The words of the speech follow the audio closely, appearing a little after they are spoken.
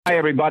Hi,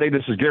 everybody.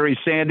 This is Gary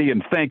Sandy,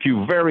 and thank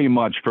you very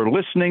much for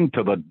listening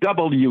to the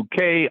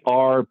WKRP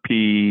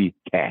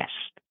cast.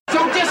 So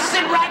just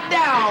sit right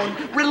down,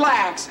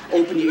 relax,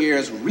 open your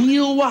ears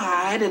real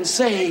wide, and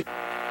say,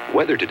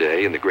 Weather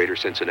today in the greater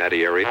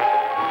Cincinnati area.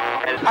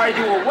 Are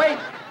you awake?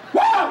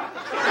 Whoa!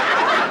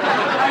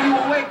 Are you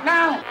awake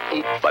now?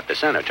 But the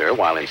senator,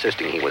 while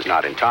insisting he was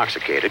not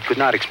intoxicated, could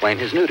not explain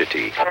his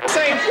nudity.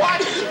 Say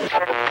what?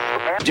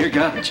 Dear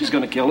God, she's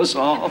going to kill us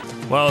all.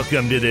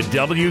 Welcome to the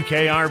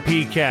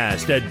WKRP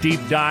Cast, a deep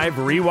dive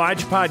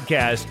rewatch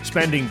podcast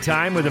spending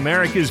time with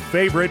America's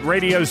favorite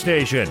radio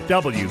station,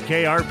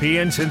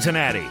 WKRP in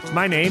Cincinnati.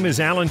 My name is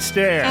Alan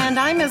Stair. And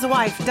I'm his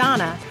wife,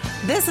 Donna.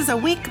 This is a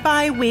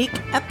week-by-week,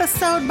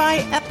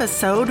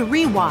 episode-by-episode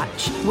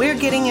rewatch. We're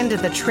getting into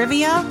the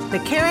trivia, the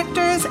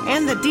characters,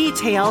 and the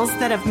details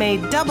that have made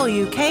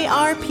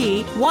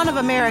WKRP one of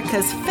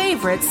America's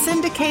favorite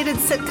syndicated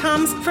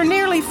sitcoms for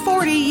nearly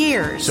 40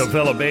 years. So,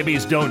 fellow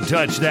babies, don't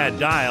touch that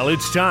dial.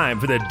 It's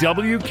time for the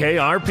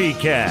WKRP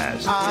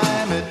Cast.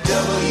 I'm at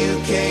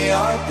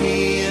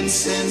WKRP in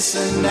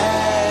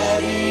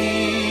Cincinnati.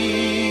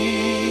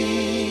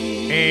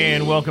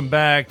 And welcome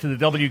back to the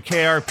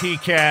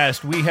WKRP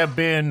Cast. We have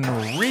been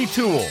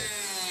retooled.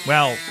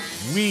 Well,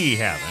 we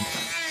haven't.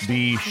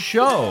 The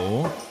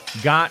show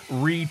got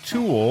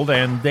retooled,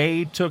 and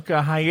they took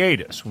a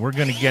hiatus. We're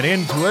going to get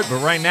into it,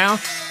 but right now,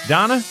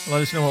 Donna,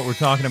 let us know what we're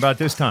talking about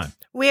this time.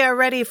 We are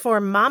ready for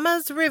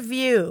Mama's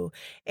Review,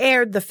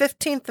 aired the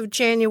 15th of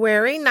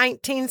January,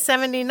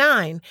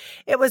 1979.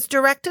 It was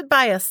directed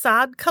by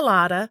Asad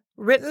Khalada,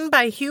 written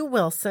by Hugh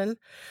Wilson,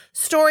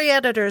 story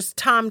editors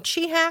Tom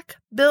Chihak,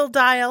 Bill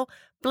Dial,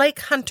 Blake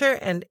Hunter,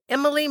 and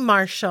Emily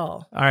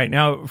Marshall. All right,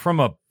 now, from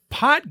a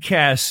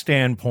podcast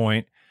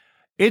standpoint,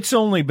 it's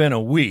only been a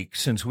week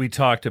since we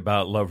talked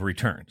about Love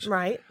Returns.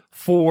 Right.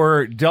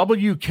 For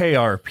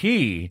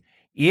WKRP,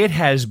 it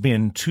has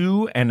been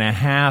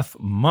 2.5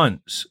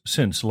 months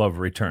since Love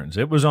Returns.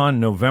 It was on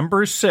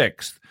November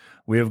 6th.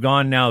 We have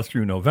gone now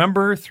through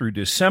November, through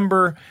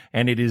December,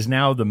 and it is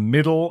now the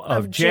middle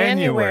of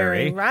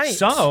January. Right.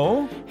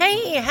 So,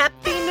 hey,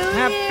 Happy New Year!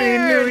 Happy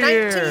New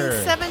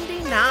Year!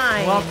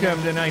 1979.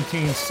 Welcome to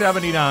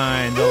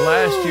 1979, the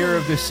last year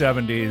of the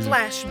 70s.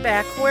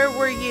 Flashback, where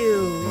were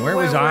you? Where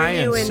was I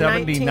in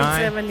 79?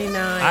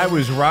 1979? I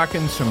was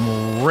rocking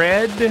some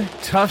red,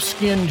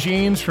 tough-skin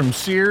jeans from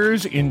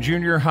Sears in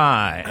junior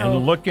high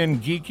and looking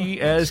geeky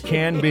as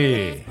can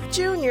be.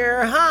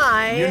 Junior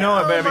high? You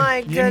know it, baby. Oh, my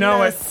goodness. You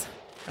know it.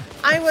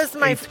 I was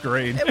my 8th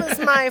grade. It was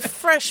my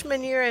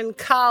freshman year in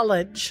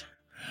college.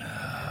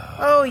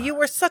 Oh, you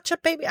were such a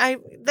baby.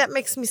 That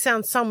makes me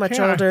sound so much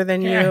older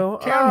than you.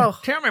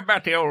 Tell me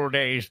about the old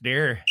days,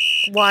 dear.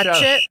 Watch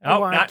it.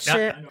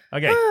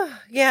 Okay.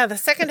 Yeah, the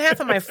second half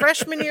of my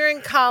freshman year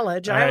in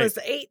college, I was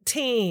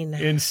 18.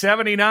 In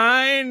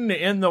 79,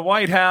 in the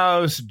White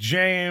House,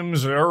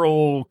 James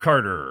Earl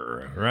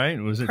Carter, right?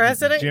 Was it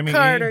President Jimmy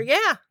Carter? E?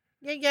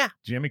 Yeah.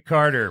 Jimmy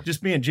Carter.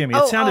 Just being Jimmy.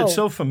 It sounded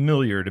so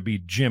familiar to be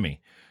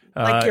Jimmy.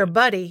 Like your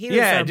buddy. He was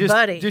a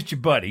buddy. Just your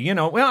buddy, you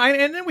know. Well,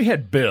 and then we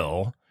had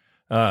Bill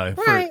for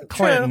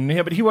Clinton. True.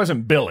 Yeah, but he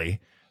wasn't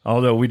Billy,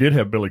 although we did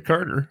have Billy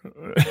Carter.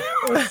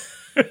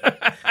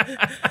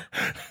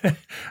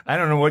 I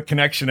don't know what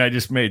connection I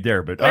just made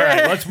there, but all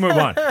right, let's move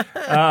on.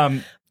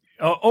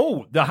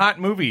 The hot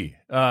movie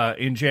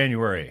in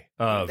January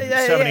of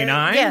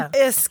 79. Yeah,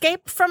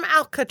 Escape from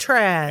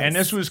Alcatraz. And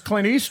this was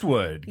Clint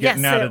Eastwood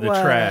getting out of the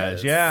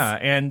trash. Yeah.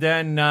 And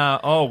then,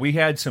 we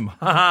had some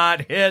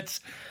hot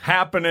hits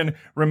happening.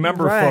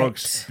 Remember,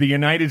 folks, the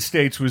United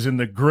States was in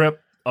the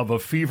grip of a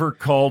fever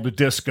called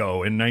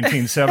disco in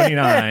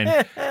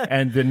 1979.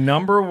 And the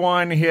number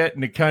one hit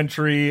in the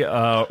country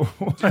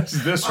was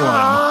this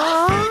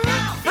one.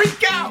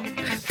 Freak Out!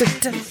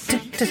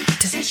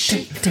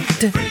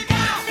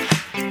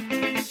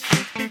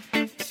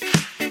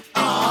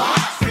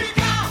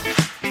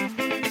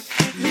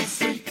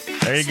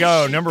 There you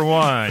go, number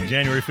one,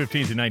 January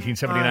 15th,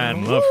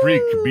 1979. Le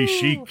Freak, Be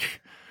Chic.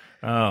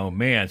 Oh,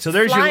 man. So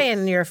there's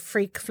flying your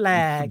freak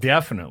flag.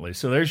 Definitely.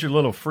 So there's your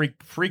little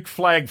freak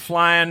flag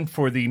flying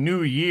for the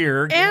new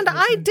year. And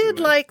I did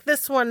like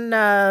this one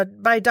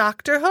by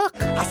Dr. Hook.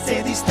 I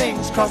say these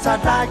things cause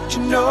I'd like to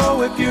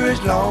know if you're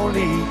as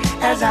lonely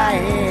as I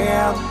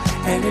am,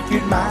 and if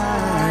you'd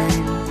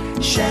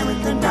mind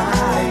sharing the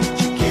night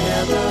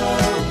together.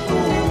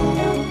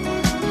 Oh,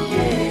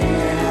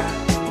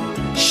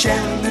 yeah.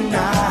 Sharing the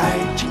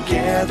night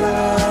together.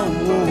 Oh,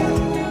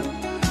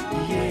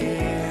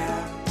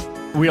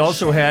 yeah. We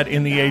also had,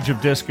 in the age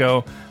of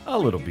disco, a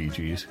little Bee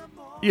Gees.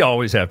 You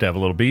always have to have a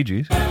little Bee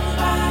Gees.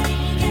 Nobody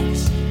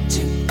gets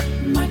too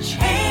much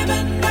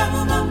heaven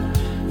no more.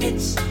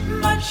 It's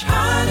much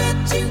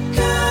harder to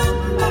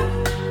come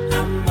by.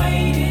 I'm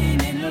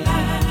waiting in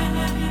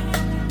line.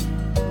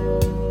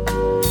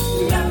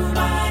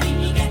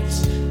 Nobody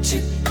gets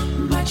too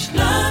much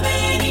love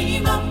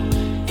anymore.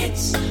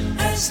 It's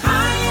as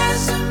high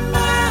as a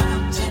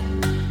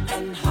mountain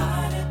and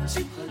harder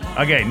to climb.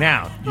 Okay,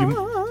 now,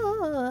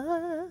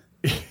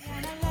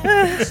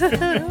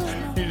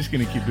 You're just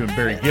going to keep doing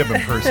Barry Gibb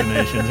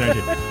impersonations, aren't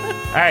you?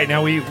 All right,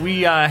 now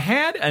we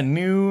had a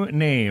new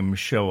name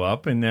show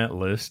up in that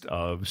list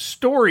of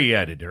story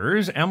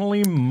editors.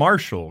 Emily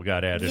Marshall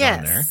got added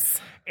on there.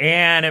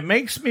 And it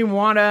makes me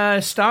want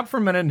to stop for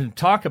a minute and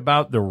talk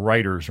about the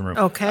writer's room.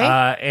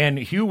 Okay. And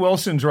Hugh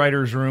Wilson's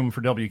writer's room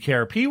for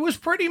WKRP was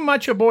pretty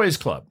much a boys'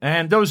 club.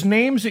 And those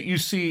names that you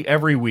see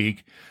every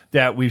week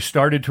that we've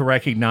started to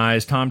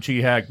recognize, Tom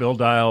Chehack, Bill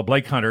Dial,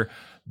 Blake Hunter,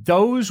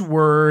 those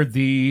were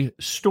the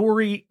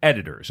story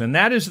editors. And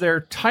that is their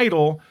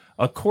title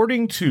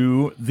according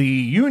to the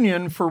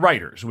Union for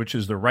Writers, which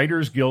is the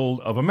Writers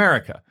Guild of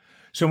America.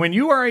 So when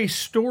you are a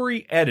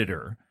story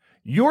editor,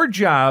 your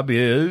job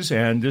is,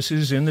 and this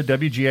is in the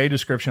WGA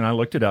description, I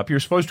looked it up, you're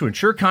supposed to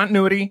ensure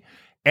continuity,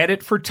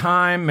 edit for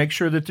time, make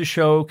sure that the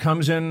show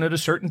comes in at a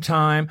certain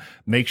time,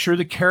 make sure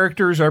the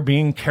characters are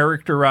being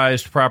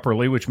characterized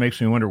properly, which makes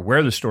me wonder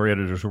where the story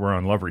editors were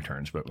on Love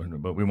Returns, but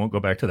we won't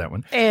go back to that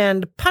one.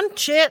 And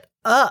punch it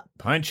up.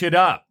 Punch it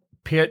up.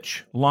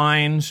 Pitch,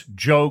 lines,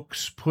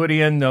 jokes, put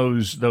in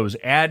those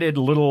added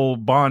little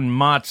bon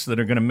mots that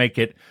are going to make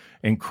it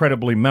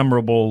incredibly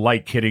memorable,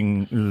 like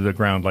hitting the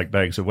ground like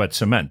bags of wet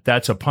cement.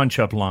 That's a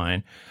punch-up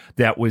line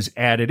that was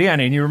added in.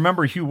 And you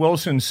remember Hugh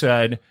Wilson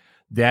said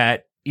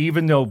that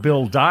even though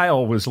Bill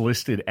Dial was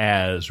listed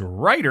as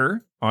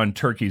writer on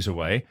Turkeys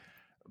Away,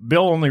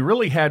 Bill only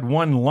really had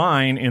one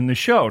line in the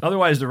show.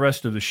 Otherwise, the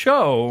rest of the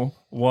show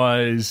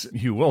was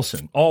Hugh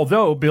Wilson,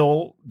 although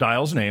Bill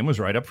Dial's name was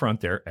right up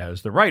front there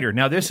as the writer.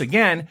 Now, this,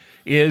 again,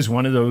 is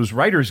one of those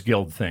Writers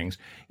Guild things.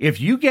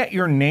 If you get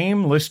your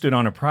name listed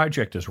on a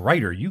project as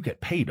writer, you get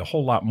paid a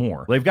whole lot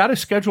more. They've got a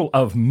schedule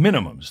of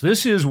minimums.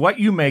 This is what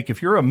you make if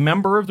you're a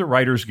member of the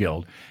Writers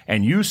Guild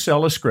and you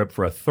sell a script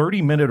for a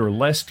 30-minute or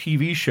less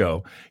TV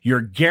show, you're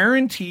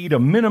guaranteed a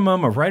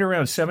minimum of right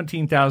around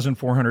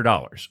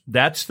 $17,400.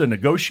 That's the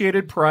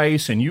negotiated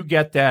price, and you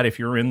get that if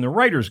you're in the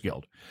Writers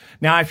Guild.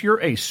 Now, if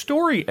you're a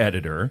story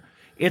editor,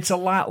 it's a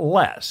lot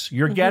less.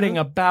 You're getting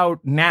about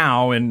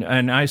now, and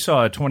I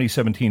saw a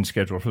 2017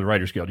 schedule for the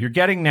Writers Guild, you're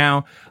getting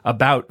now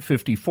about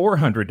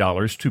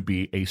 $5,400 to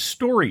be a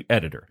story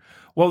editor.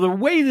 Well, the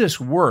way this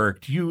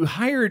worked, you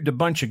hired a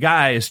bunch of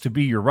guys to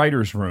be your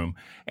writer's room,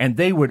 and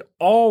they would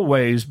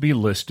always be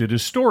listed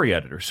as story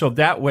editors. So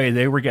that way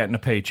they were getting a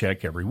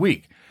paycheck every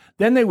week.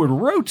 Then they would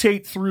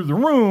rotate through the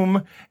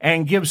room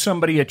and give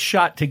somebody a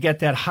shot to get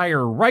that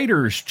higher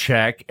writer's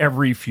check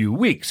every few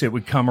weeks. It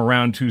would come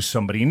around to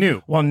somebody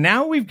new. Well,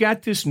 now we've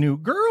got this new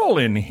girl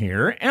in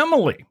here,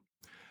 Emily.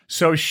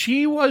 So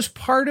she was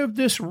part of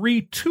this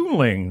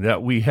retooling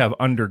that we have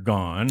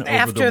undergone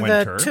over the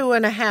winter. After the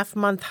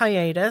 2.5-month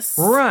hiatus.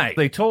 Right.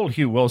 They told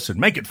Hugh Wilson,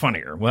 make it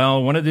funnier.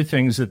 Well, one of the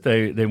things that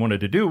they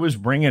wanted to do was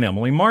bring in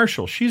Emily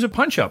Marshall. She's a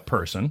punch-up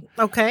person.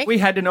 Okay. We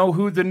had to know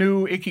who the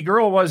new icky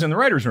girl was in the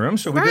writer's room,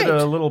 so we did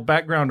a little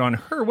background on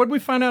her. What did we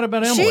find out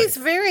about Emily? She's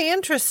very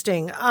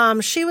interesting.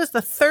 She was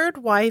the third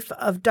wife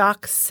of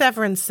Doc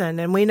Severinsen,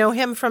 and we know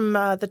him from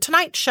The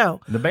Tonight Show.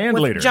 The band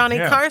leader. Johnny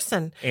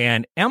Carson.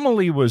 And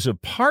Emily was a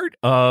part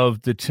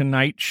of the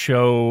Tonight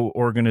Show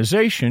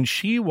organization.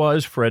 She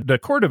was Fred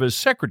DeCordova's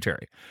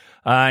secretary.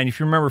 And if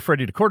you remember,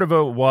 Freddie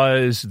DeCordova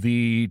was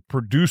the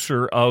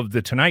producer of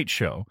The Tonight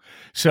Show.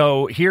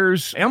 So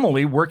here's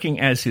Emily working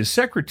as his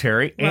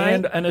secretary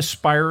and an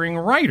aspiring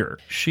writer.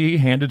 She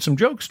handed some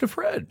jokes to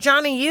Fred.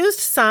 Johnny used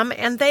some,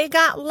 and they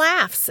got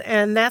laughs,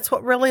 and that's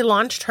what really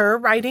launched her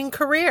writing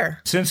career.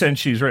 Since then,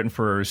 she's written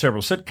for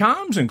several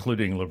sitcoms,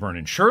 including Laverne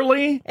and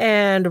Shirley.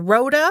 And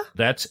Rhoda.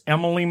 That's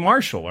Emily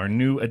Marshall, our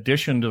new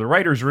addition to the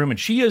writer's room, and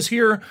she is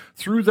here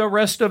through the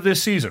rest of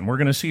this season. We're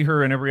going to see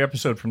her in every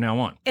episode from now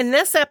on. In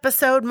this episode,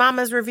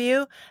 Mama's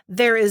Review,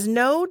 there is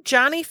no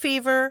Johnny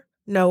Fever,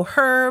 no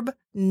Herb,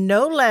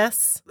 no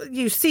Les.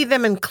 You see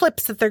them in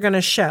clips that they're going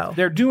to show.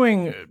 They're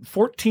doing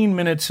 14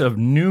 minutes of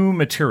new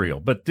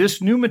material, but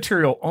this new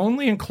material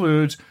only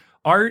includes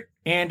Art,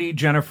 Andy,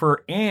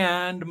 Jennifer,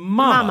 and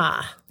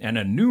Mama. And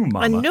a new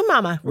Mama. A new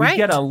Mama, right. We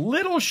get a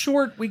little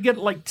short, we get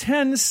like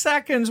 10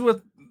 seconds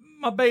with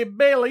my babe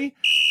Bailey.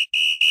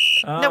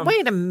 Now,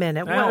 wait a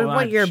minute.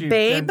 What your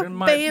babe,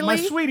 Bailey? My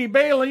sweetie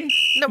Bailey.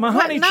 No, my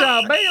honey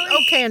child, Bailey.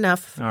 Okay,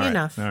 enough. All right,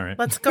 enough. all right.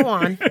 Let's go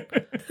on.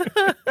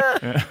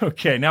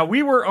 Okay, now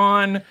we were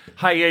on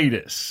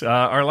hiatus.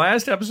 Our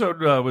last episode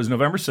was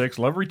November 6th,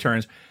 Love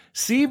Returns.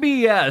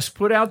 CBS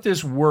put out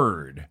this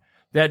word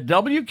that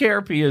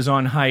WKRP is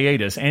on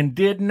hiatus and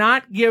did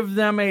not give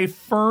them a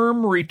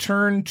firm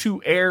return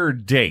to air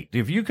date.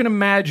 If you can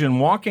imagine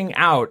walking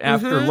out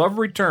after Love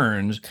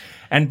Returns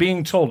and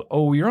being told,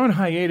 oh, you're on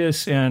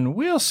hiatus and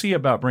we'll see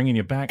about bringing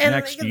you back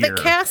next year.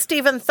 The cast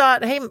even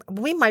thought, hey,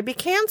 we might be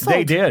canceled.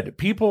 They did.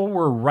 People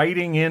were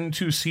writing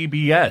into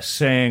CBS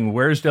saying,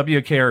 where's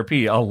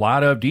WKRP? A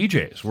lot of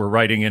DJs were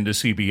writing into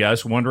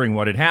CBS wondering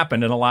what had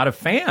happened, and a lot of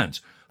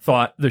fans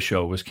thought the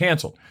show was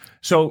canceled.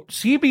 So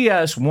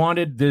CBS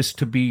wanted this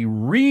to be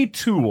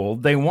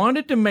retooled. They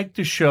wanted to make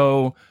the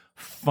show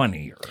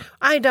funnier.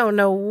 I don't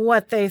know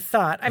what they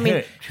thought. I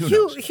mean,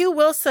 Hugh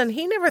Wilson,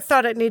 he never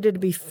thought it needed to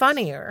be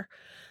funnier.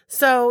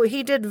 So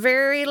he did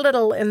very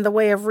little in the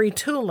way of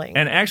retooling.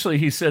 And actually,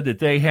 he said that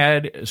they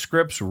had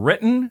scripts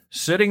written,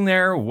 sitting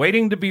there,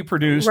 waiting to be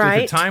produced at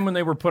the time when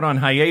they were put on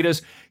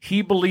hiatus.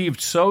 He believed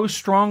so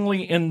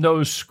strongly in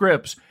those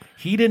scripts,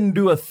 he didn't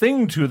do a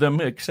thing to them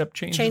except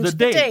change the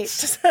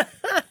dates.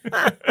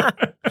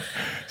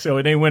 So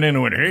they went in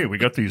and went, hey, we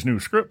got these new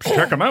scripts.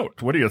 Check them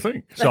out. What do you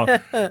think? So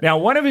now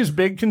one of his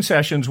big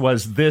concessions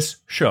was this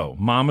show,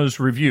 Mama's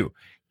Review.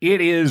 It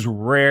is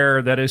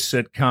rare that a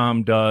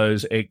sitcom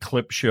does a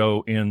clip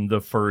show in the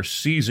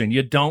first season.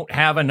 You don't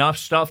have enough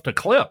stuff to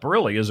clip,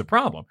 really, is a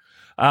problem.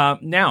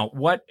 Now,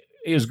 what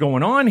is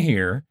going on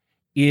here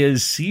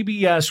is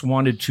CBS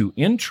wanted to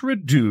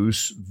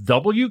introduce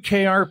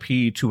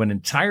WKRP to an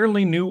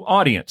entirely new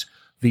audience,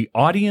 the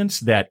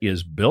audience that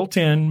is built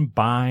in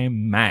by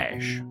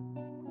MASH.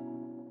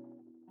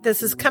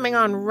 This is coming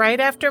on right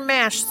after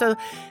MASH, so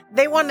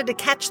they wanted to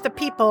catch the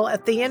people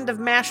at the end of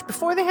MASH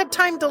before they had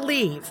time to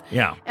leave.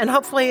 Yeah. And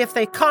hopefully if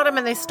they caught them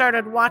and they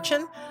started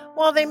watching,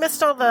 well, they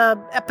missed all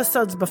the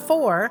episodes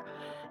before,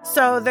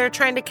 so they're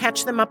trying to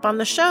catch them up on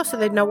the show so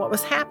they'd know what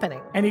was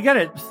happening. And you got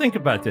to think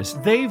about this.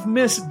 They've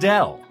missed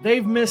Dell.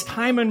 They've missed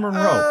Hyman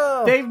Monroe.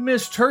 Oh. They've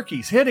missed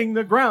turkeys hitting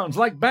the grounds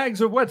like bags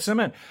of wet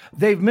cement.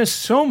 They've missed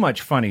so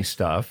much funny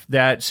stuff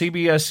that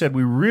CBS said,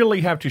 we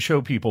really have to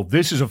show people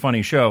this is a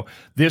funny show.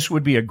 This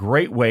would be a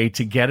great way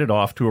to get it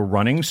off to a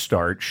running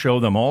start, show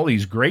them all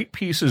these great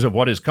pieces of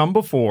what has come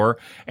before,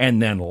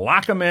 and then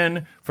lock them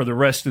in for the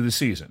rest of the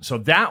season. So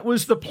that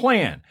was the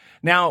plan.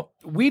 Now,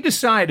 we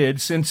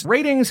decided, since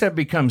ratings have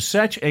become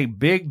such a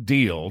big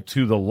deal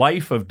to the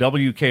life of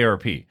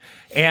WKRP,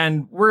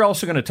 and we're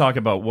also going to talk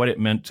about what it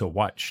meant to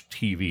watch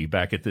TV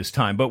back at this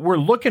time, but we're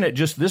looking at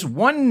just this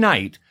one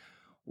night,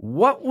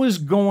 what was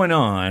going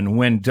on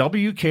when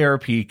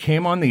WKRP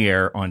came on the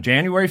air on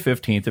January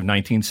 15th of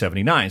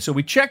 1979. So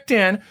we checked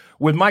in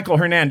with Michael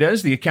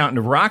Hernandez, the accountant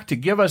of rock, to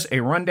give us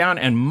a rundown,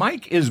 and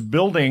Mike is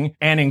building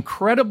an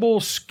incredible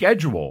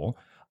schedule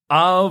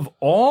of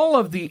all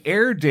of the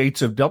air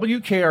dates of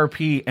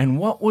WKRP and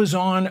what was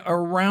on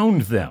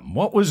around them.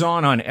 What was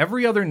on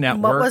every other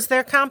network. What was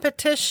their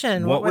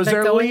competition? What was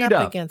their lead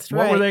up against?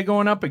 What were they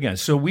going up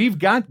against? So we've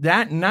got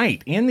that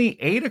night in the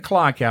 8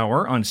 o'clock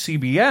hour on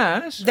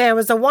CBS. There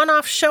was a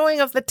one-off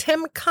showing of the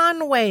Tim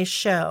Conway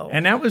Show.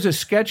 And that was a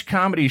sketch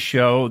comedy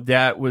show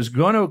that was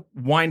going to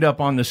wind up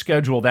on the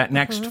schedule that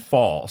next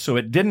fall. So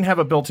it didn't have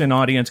a built-in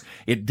audience.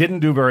 It didn't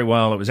do very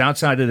well. It was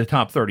outside of the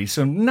top 30.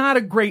 So not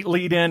a great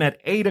lead-in at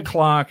 8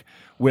 o'clock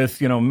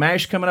with,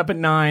 MASH coming up at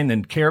 9,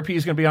 then KRP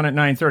is going to be on at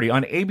 9:30.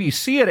 On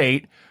ABC at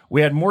 8, we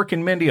had Mork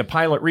and Mindy, a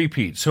pilot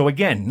repeat. So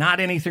again, not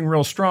anything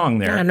real strong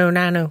there.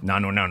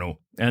 No.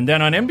 And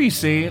then on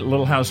NBC,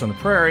 Little House on the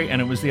Prairie,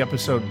 and it was the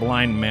episode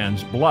Blind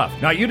Man's Bluff.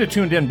 Now, you'd have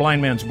tuned in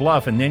Blind Man's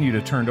Bluff, and then you'd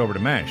have turned over to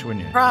MASH,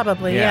 wouldn't you?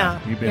 Probably,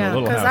 yeah. You've been a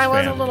Little House fan. Because I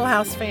was a Little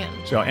House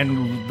fan. So,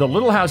 and the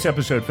Little House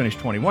episode finished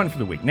 21 for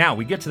the week. Now,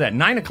 we get to that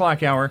 9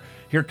 o'clock hour.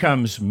 Here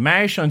comes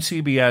MASH on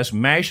CBS.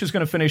 MASH is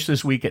going to finish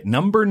this week at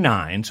number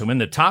 9, so in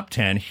the top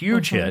 10.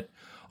 Huge hit.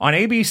 On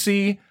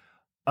ABC,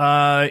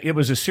 it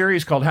was a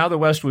series called How the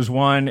West Was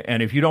Won,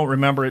 and if you don't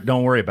remember it,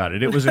 don't worry about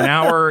it. It was an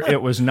hour.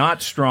 It was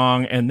not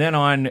strong. And then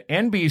on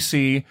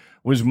NBC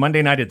was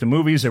Monday Night at the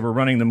Movies. They were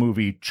running the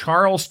movie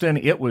Charleston.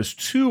 It was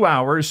 2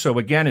 hours, so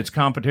again, it's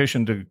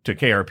competition to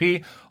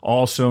KRP.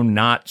 Also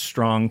not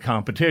strong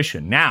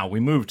competition. Now, we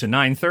move to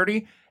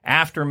 9:30.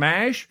 After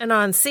MASH. And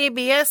on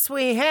CBS,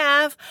 we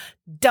have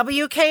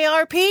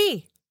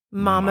WKRP,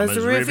 Mama's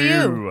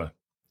Review.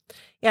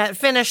 Yeah, it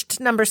finished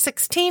number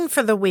 16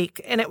 for the week,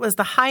 and it was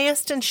the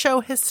highest in show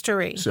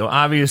history. So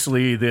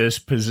obviously this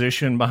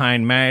position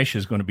behind MASH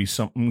is going to be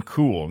something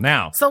cool.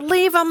 Now, so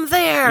leave them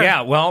there. Yeah,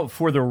 well,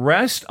 for the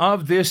rest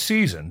of this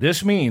season,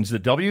 this means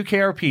that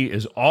WKRP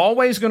is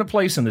always going to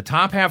place in the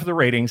top half of the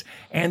ratings,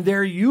 and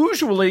they're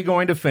usually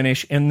going to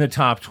finish in the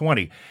top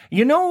 20.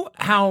 You know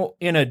how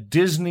in a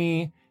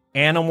Disney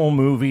animal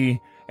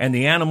movie, and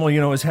the animal,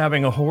 is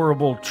having a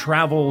horrible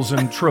travels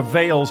and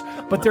travails.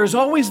 But there's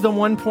always the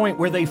one point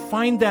where they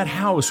find that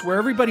house where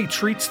everybody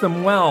treats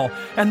them well,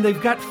 and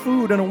they've got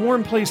food and a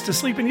warm place to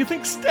sleep, and you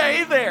think,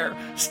 stay there.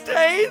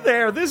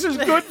 This is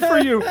good for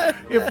you.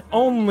 If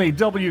only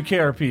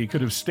WKRP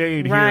could have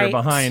stayed here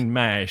behind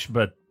MASH,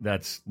 but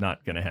that's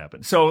not going to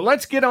happen. So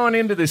let's get on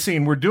into the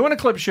scene. We're doing a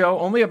clip show.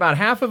 Only about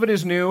half of it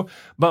is new,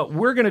 but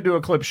we're going to do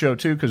a clip show,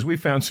 too, because we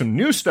found some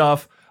new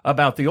stuff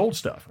about the old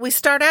stuff. We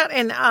start out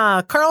in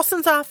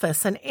Carlson's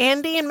office, and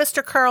Andy and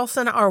Mr.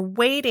 Carlson are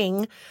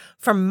waiting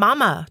for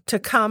Mama to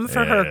come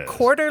for her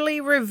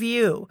quarterly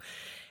review.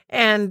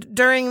 And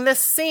during this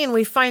scene,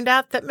 we find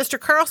out that Mr.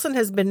 Carlson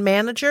has been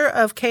manager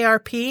of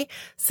KRP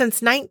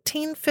since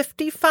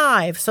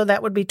 1955. So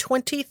that would be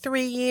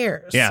 23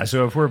 years. Yeah.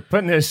 So if we're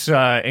putting this,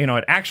 at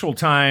actual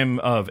time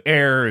of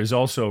air is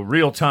also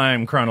real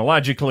time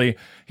chronologically,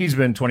 he's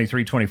been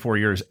 23, 24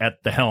 years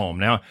at the helm.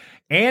 Now,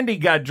 Andy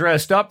got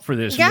dressed up for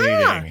this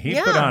meeting. He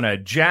put on a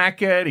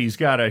jacket. He's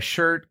got a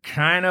shirt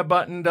kind of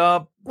buttoned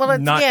up. Well,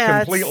 not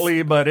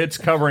completely, but it's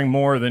covering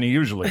more than he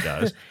usually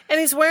does. And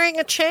he's wearing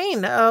a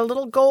chain, a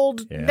little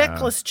gold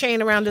necklace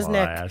chain around his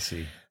neck.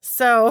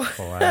 So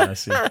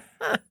Classy.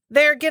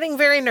 They're getting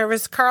very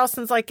nervous.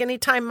 Carlson's like,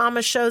 anytime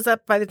Mama shows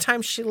up, by the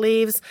time she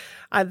leaves,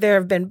 there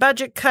have been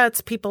budget cuts.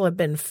 People have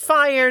been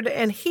fired,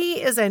 and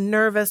he is a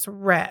nervous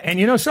wreck. And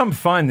you know something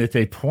fun that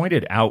they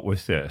pointed out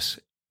with this?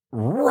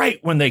 Right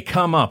when they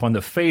come up on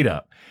the fade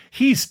up,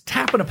 he's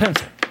tapping a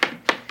pencil.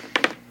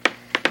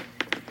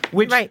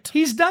 Which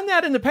he's done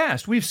that in the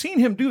past. We've seen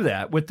him do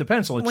that with the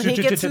pencil. When he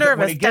gets nervous.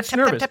 When he gets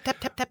nervous.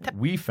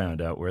 We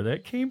found out where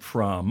that came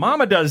from.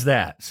 Mama does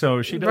that.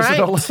 So she does it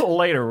a little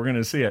later. We're going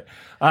to see it.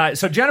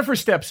 So Jennifer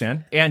steps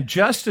in, and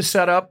just to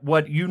set up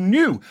what you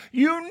knew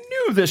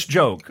this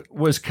joke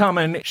was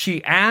coming,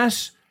 she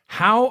asks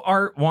how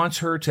Art wants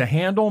her to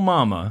handle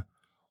Mama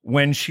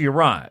when she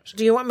arrives.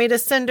 Do you want me to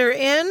send her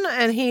in?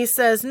 And he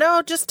says,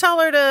 no, just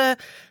tell her to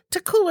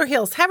cooler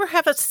heels. Have her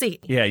have a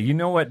seat. Yeah, you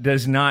know what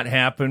does not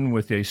happen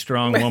with a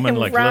strong woman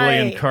like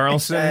Lillian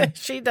Carlson?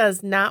 She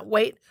does not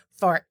wait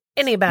for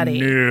anybody.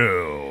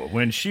 No.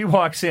 When she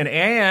walks in,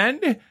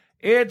 and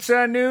it's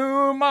a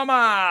new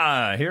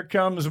Mama. Here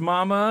comes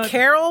Mama.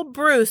 Carol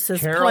Bruce is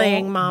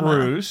playing Mama.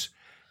 Bruce.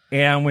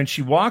 And when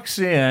she walks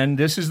in,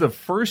 this is the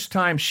first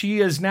time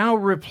she is now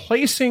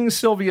replacing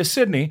Sylvia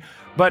Sidney.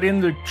 But in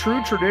the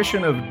true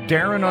tradition of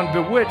Darren on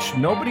Bewitched,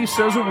 nobody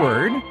says a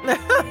word.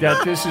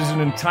 That this is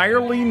an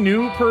entirely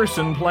new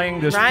person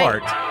playing this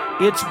part.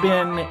 It's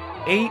been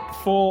 8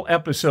 full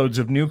episodes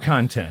of new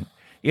content.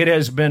 It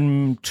has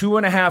been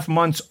 2.5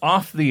 months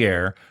off the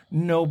air.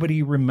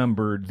 Nobody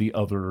remembered the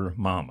other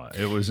Mama.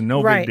 It was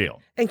no big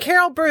deal. And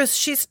Carol Bruce,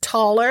 she's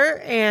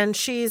taller, and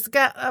she's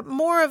got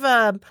more of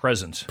a...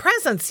 Presence,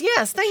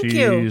 yes, thank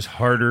you. She's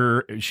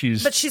harder. But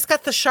she's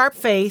got the sharp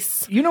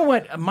face. You know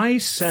what? My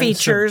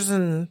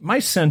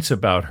sense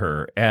about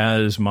her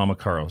as Mama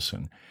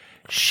Carlson,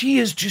 she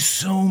is just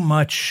so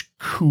much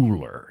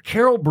cooler.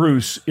 Carol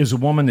Bruce is a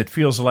woman that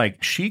feels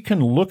like she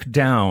can look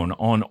down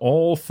on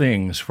all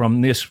things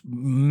from this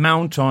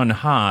mount on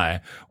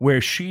high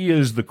where she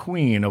is the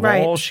queen of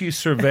all she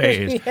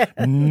surveys. Yes.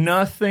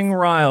 Nothing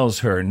riles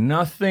her.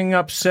 Nothing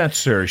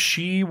upsets her.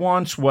 She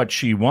wants what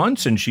she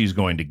wants, and she's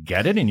going to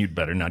get it, and you'd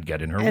better not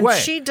get in her way.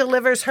 And she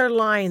delivers her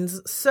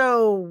lines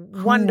so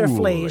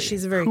wonderfully.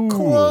 She's very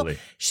cool.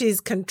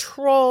 She's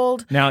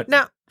controlled. Now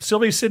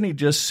Sylvia Sidney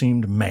just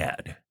seemed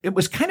mad. It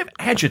was kind of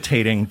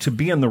agitating to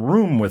be in the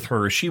room with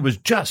her. She was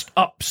just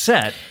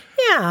upset.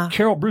 Yeah.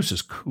 Carol Bruce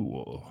is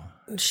cool.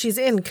 She's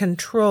in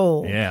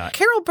control. Yeah.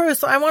 Carol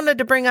Bruce, I wanted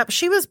to bring up,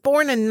 she was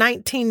born in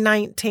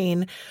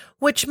 1919,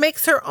 which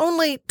makes her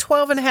only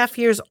 12 and a half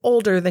years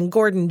older than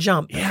Gordon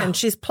Jump. Yeah. And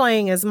she's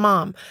playing his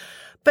mom.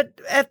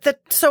 But at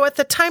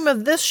the time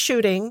of this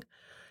shooting,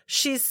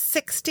 she's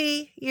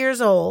 60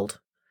 years old.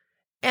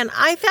 And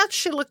I thought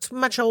she looked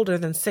much older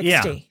than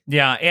 60.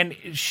 Yeah, and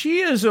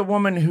she is a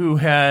woman who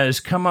has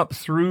come up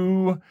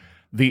through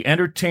the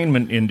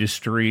entertainment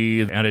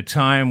industry at a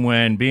time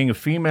when being a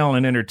female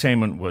in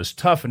entertainment was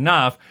tough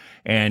enough,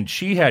 and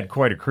she had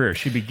quite a career.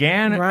 She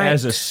began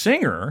as a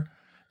singer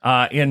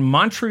in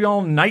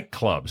Montreal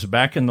nightclubs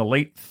back in the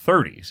late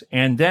 30s,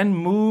 and then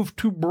moved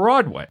to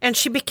Broadway. And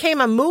she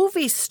became a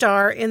movie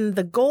star in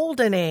the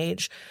golden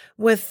age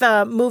with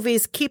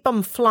movies Keep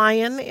 'Em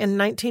Flying in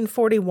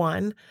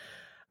 1941,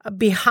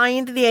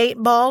 Behind the Eight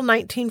Ball,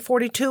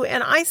 1942,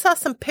 and I saw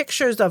some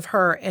pictures of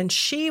her, and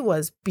she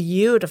was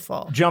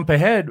beautiful. Jump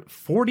ahead,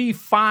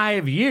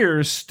 45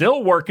 years,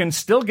 still working,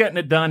 still getting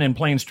it done in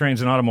Planes,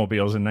 Trains, and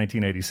Automobiles in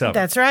 1987.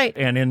 That's right.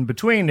 And in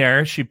between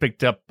there, she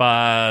picked up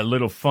a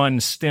little fun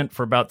stint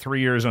for about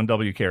 3 years on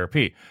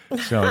WKRP.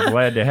 So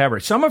glad to have her.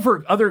 Some of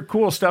her other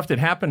cool stuff that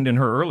happened in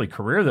her early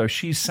career, though,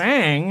 she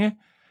sang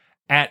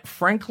at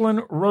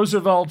Franklin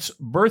Roosevelt's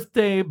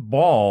birthday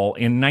ball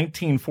in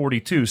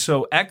 1942.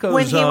 So echoes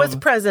when he was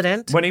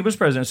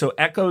president. So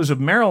echoes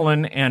of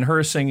Marilyn and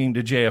her singing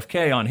to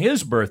JFK on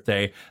his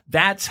birthday.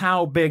 That's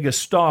how big a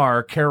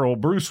star Carol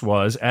Bruce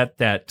was at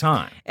that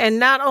time. And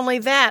not only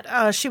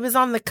that, she was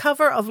on the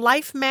cover of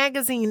Life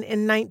magazine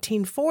in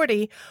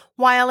 1940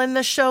 while in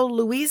the show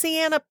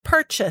Louisiana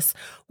Purchase,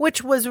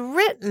 which was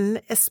written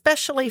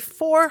especially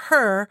for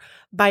her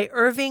by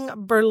Irving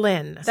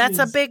Berlin. That's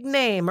a big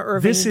name,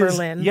 Irving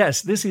Berlin.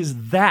 Yes, this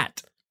is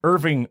that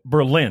Irving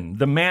Berlin,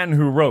 the man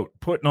who wrote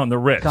Putting on the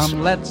Ritz.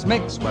 Come, let's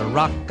mix where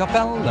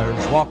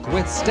Rockefellers walk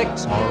with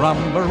sticks or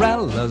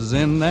umbrellas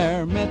in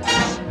their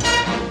mitts.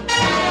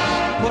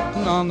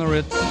 Putting on the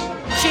Ritz.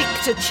 Cheek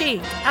to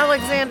Cheek,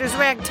 Alexander's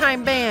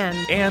Ragtime Band.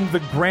 And the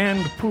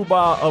grand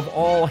poobah of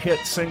all hit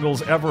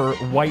singles ever,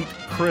 White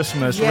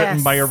Christmas,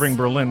 written by Irving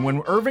Berlin.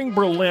 When Irving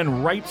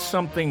Berlin writes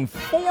something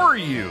for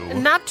you...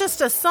 Not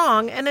just a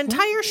song, an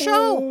entire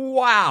show.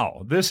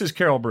 Wow. This is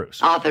Carol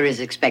Bruce. Arthur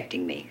is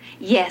expecting me.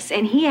 Yes,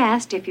 and he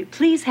asked if you'd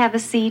please have a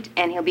seat,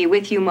 and he'll be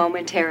with you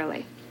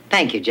momentarily.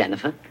 Thank you,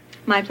 Jennifer.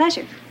 My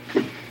pleasure.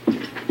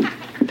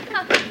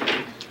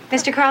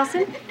 Mr.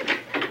 Carlson?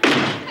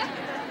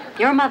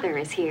 Your mother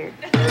is here.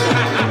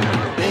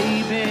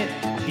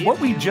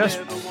 What we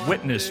just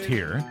witnessed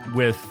here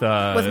with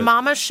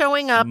Mama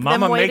showing up, Mama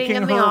them waiting making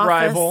in the her office.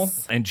 arrival,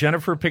 and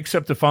Jennifer picks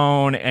up the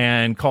phone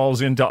and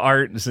calls into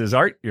Art and says,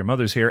 Art, your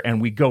mother's here.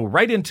 And we go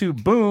right into,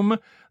 boom,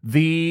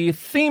 the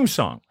theme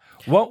song.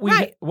 What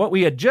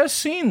we had just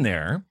seen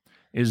there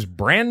is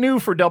brand new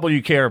for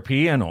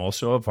WKRP and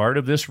also a part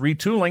of this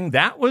retooling.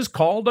 That was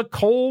called a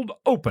cold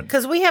open.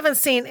 Because we haven't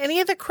seen any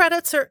of the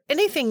credits or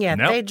anything yet.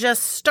 Nope. They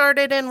just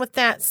started in with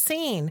that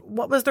scene.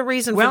 What was the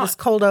reason for this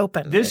cold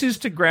open? This is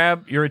to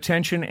grab your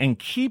attention and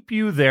keep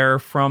you there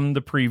from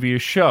the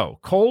previous show.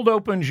 Cold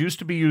opens used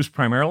to be used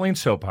primarily in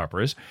soap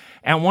operas,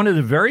 and one of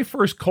the very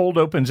first cold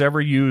opens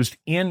ever used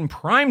in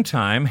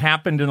primetime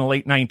happened in the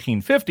late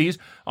 1950s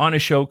on a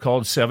show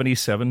called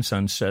 77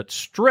 Sunset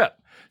Strip.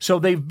 So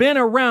they've been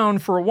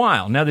around for a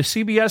while. Now, the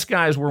CBS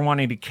guys were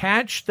wanting to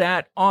catch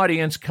that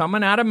audience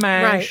coming out of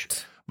MASH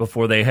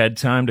before they had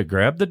time to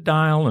grab the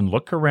dial and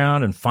look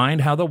around and find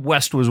how the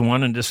West was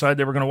won and decide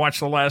they were going to watch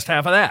the last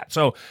half of that.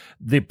 So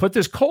they put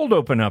this cold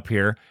open up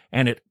here,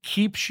 and it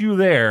keeps you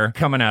there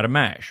coming out of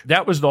MASH.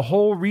 That was the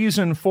whole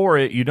reason for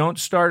it. You don't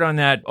start on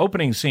that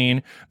opening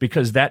scene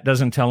because that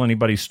doesn't tell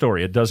anybody's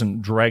story. It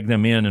doesn't drag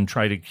them in and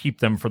try to keep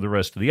them for the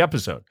rest of the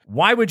episode.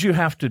 Why would you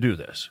have to do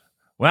this?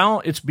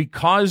 Well, it's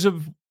because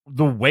of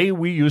the way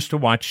we used to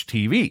watch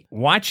TV.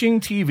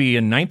 Watching TV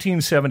in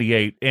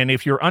 1978, and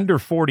if you're under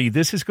 40,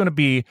 this is going to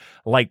be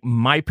like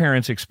my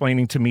parents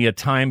explaining to me a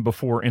time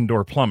before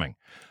indoor plumbing.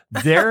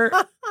 There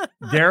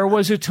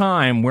was a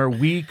time where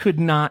we could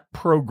not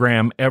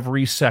program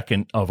every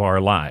second of our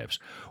lives.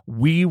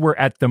 We were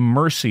at the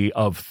mercy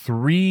of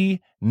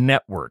 3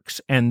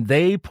 networks, and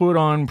they put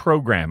on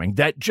programming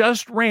that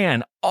just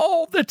ran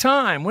all the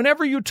time.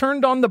 Whenever you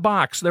turned on the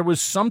box, there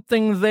was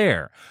something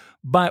there.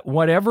 But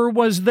whatever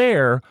was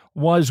there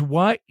was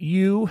what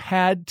you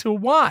had to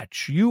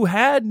watch. You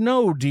had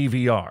no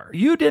DVR.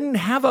 You didn't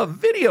have a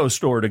video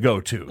store to go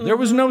to. There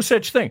was no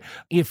such thing.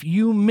 If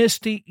you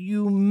missed it,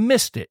 you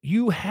missed it.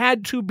 You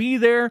had to be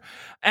there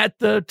at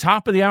the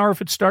top of the hour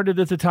if it started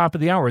at the top of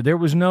the hour. There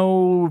was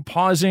no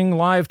pausing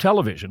live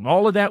television.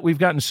 All of that we've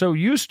gotten so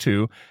used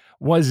to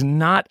was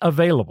not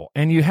available.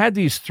 And you had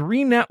these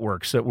 3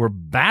 networks that were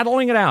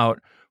battling it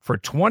out for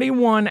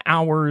 21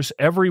 hours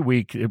every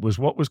week. It was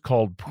what was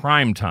called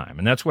prime time.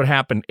 And that's what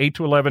happened 8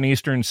 to 11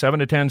 Eastern, 7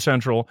 to 10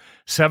 Central,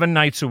 7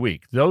 nights a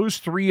week. Those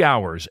 3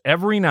 hours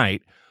every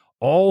night,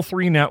 all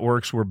 3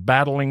 networks were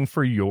battling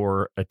for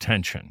your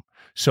attention.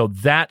 So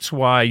that's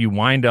why you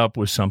wind up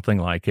with something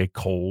like a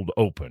cold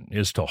open,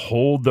 is to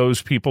hold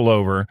those people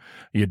over.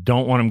 You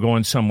don't want them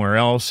going somewhere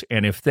else.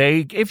 And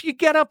if you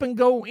get up and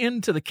go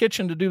into the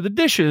kitchen to do the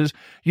dishes,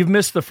 you've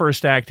missed the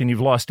first act and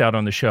you've lost out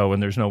on the show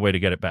and there's no way to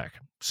get it back.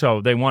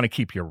 So they want to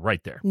keep you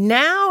right there.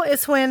 Now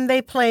is when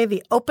they play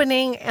the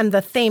opening and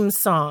the theme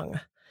song.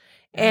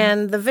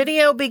 And the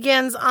video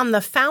begins on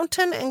the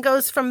fountain and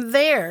goes from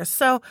there.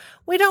 So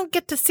we don't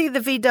get to see the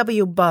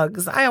VW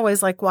bugs. I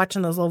always like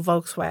watching those little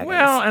Volkswagens.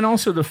 Well, and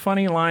also the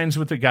funny lines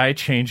with the guy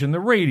changing the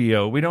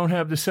radio. We don't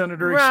have the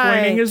senator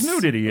explaining his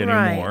nudity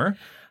anymore. Right.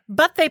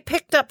 But they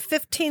picked up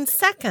 15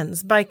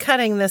 seconds by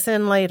cutting this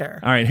in later.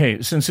 All right,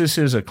 hey, since this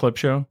is a clip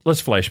show,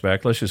 let's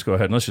flashback. Let's just go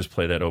ahead and let's just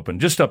play that open,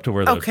 just up to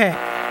where the... Okay.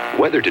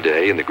 Weather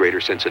today in the greater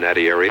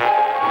Cincinnati area.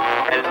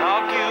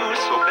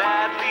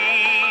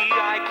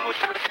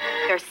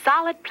 They're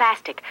solid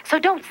plastic, so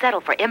don't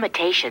settle for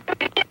imitation. But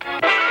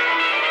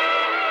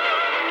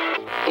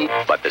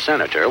the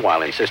senator,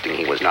 while insisting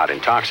he was not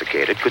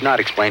intoxicated, could not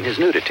explain his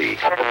nudity.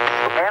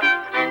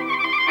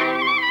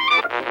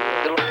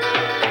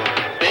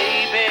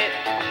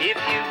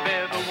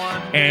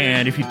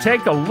 And if you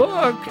take a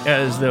look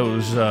as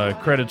those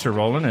credits are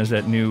rolling, as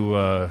that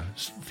new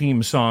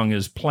theme song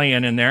is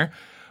playing in there,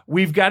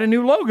 we've got a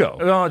new logo.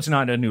 Well, it's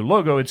not a new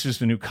logo. It's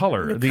just a new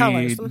color.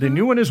 The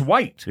new one is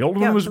white. The old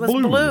one was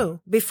blue.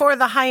 Before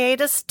the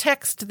hiatus,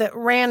 text that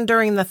ran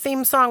during the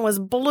theme song was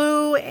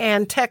blue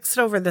and text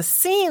over the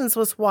scenes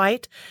was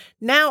white.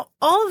 Now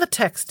all the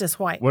text is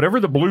white. Whatever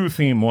the blue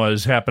theme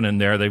was happening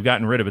there, they've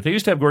gotten rid of it. They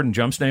used to have Gordon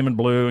Jump's name in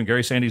blue and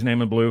Gary Sandy's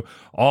name in blue.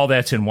 All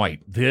that's in white.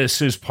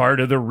 This is part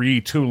of the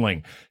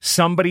retooling.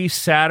 Somebody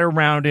sat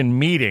around in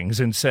meetings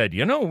and said,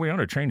 we ought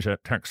to change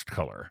that text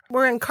color.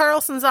 We're in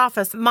Carlson's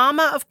office.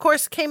 Mama, of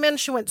course, came in.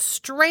 She went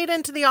straight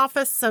into the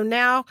office. So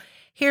now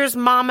here's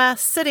Mama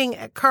sitting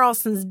at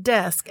Carlson's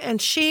desk,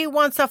 and she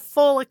wants a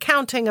full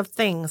accounting of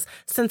things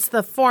since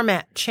the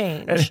format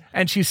changed.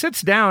 And she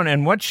sits down,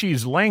 and what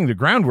she's laying the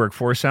groundwork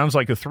for sounds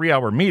like a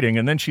 3-hour meeting,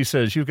 and then she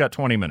says, you've got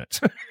 20 minutes.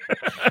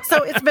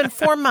 So it's been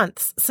 4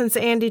 months since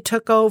Andy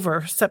took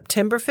over.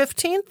 September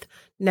 15th.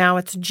 Now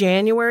it's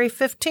January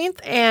 15th,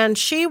 and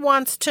she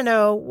wants to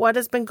know what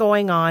has been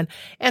going on.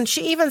 And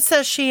she even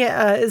says she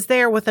is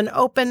there with an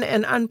open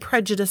and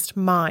unprejudiced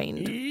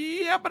mind.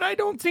 Yeah, but I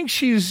don't think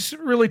she's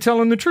really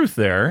telling the truth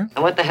there.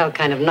 What the hell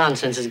kind of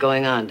nonsense is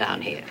going on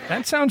down here?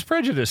 That sounds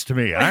prejudiced to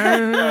me. I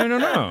don't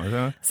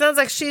know. Sounds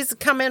like she's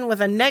come in with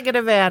a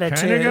negative attitude.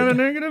 Kind of got a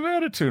negative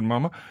attitude,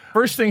 Mama.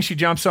 First thing she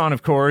jumps on,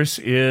 of course,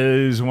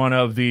 is one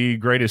of the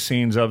greatest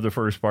scenes of the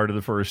first part of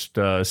the first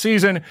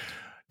season.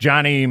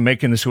 Johnny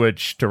making the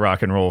switch to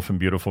rock and roll from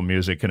beautiful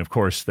music. And of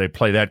course, they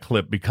play that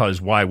clip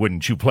because why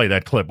wouldn't you play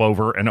that clip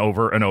over and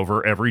over and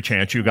over every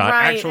chance you got?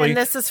 Right, Actually, and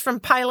this is from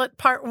Pilot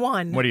Part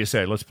 1. What do you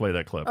say? Let's play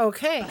that clip.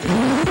 Okay. All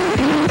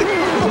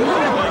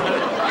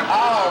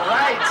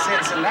right,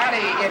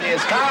 Cincinnati, it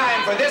is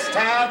time for this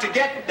town to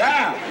get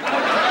down.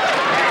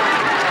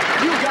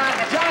 You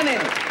got Johnny,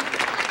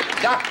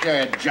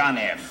 Dr.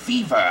 Johnny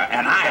Fever,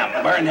 and I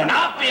am burning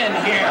up in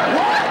here.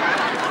 Woo!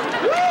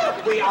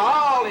 We are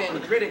all in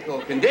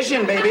critical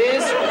condition,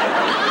 babies.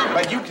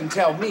 But you can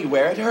tell me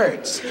where it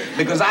hurts,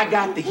 because I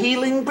got the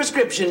healing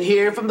prescription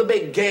here from the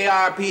big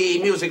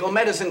KRP musical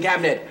medicine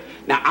cabinet.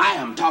 Now, I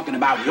am talking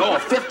about your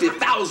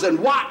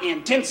 50,000-watt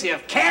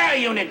intensive care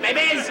unit,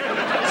 babies.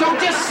 So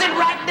just sit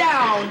right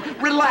down,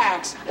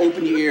 relax,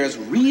 open your ears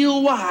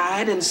real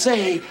wide, and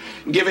say,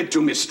 give it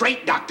to me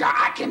straight, doctor.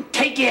 I can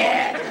take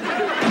it.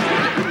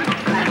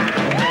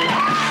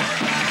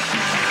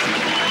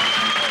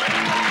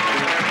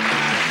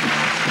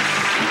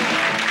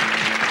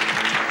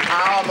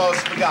 I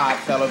almost forgot,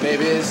 fellow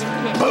babies.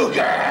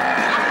 Booger!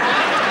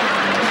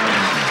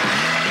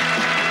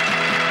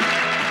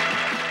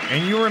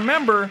 And you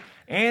remember,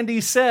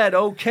 Andy said,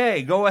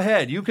 okay, go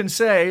ahead. You can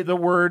say the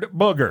word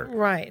booger.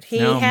 Right. He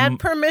had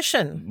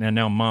permission. And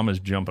now Mama's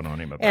jumping on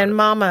him about And it.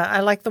 Mama,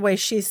 I like the way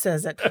she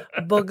says it.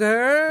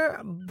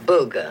 Booger.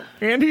 Booger.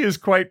 Andy is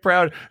quite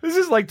proud. This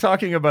is like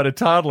talking about a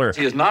toddler.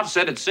 He has not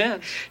said it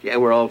since. Yeah,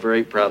 we're all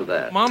very proud of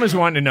that. Mama's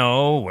wanting to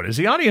know, what does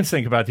the audience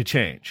think about the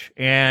change?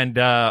 And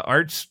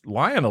Art's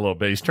lying a little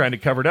bit. He's trying to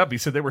cover it up. He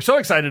said they were so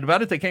excited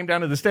about it, they came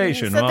down to the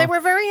station. He said they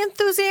were very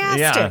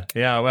enthusiastic.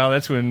 Yeah. Well,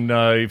 that's when,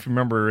 if you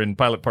remember in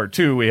Pilot Part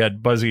 2, we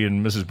had Buzzy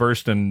and Mrs.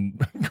 Burston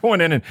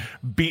going in and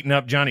beating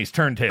up Johnny's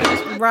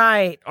turntables.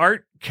 Right.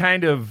 Art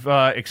kind of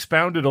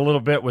expounded a little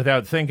bit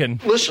without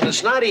thinking. Listen,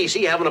 it's not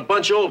easy having a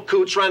bunch of old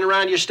coots running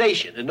around your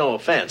station, and no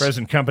offense.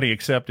 Present company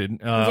accepted.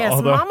 Yes,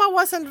 although Mama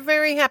wasn't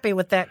very happy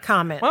with that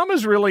comment.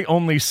 Mama's really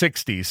only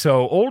 60,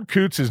 so old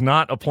coots is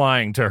not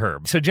applying to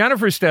her. So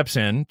Jennifer steps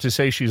in to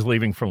say she's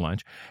leaving for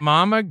lunch.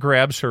 Mama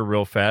grabs her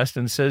real fast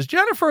and says,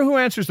 Jennifer, who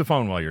answers the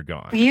phone while you're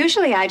gone?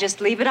 Usually I just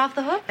leave it off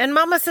the hook. And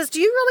Mama says, do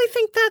you really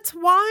think that's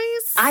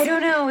wise? I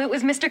don't know. It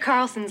was Mr.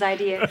 Carlson's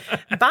idea.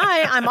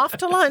 Bye. I'm off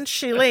to lunch.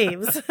 She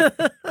leaves.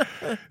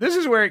 This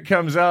is where it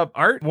comes up.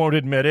 Art won't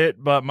admit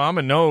it, but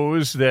Mama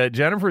knows that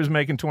Jennifer is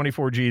making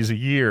 24 G's a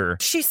year.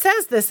 She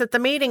says this at the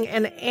meeting,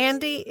 and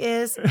Andy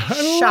is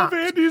I shocked. love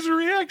Andy's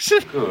reaction.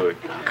 Good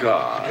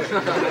God.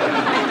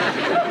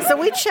 So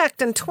we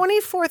checked, and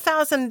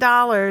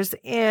 $24,000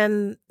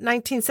 in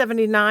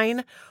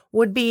 1979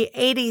 would be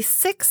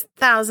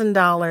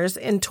 $86,000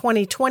 in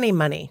 2020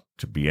 money.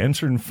 To be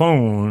answering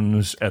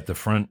phones at the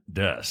front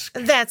desk.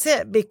 That's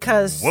it,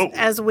 because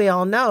as we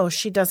all know,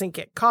 she doesn't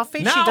get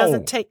coffee. No. She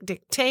doesn't take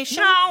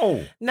dictation.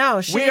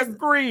 No. We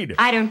agreed.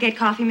 I don't get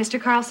coffee, Mr.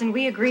 Carlson.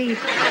 We agreed.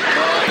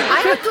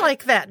 I would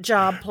like that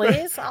job,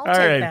 please. I'll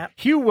take that.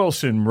 Hugh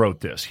Wilson wrote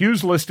this.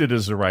 Hugh's listed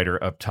as the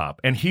writer up top,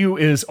 and Hugh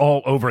is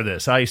all over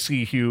this. I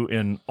see Hugh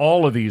in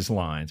all of these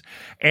lines.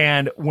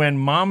 And when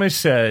Mama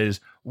says,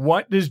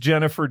 what does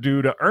Jennifer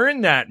do to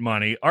earn that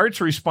money?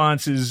 Art's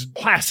response is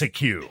classic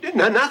Hugh.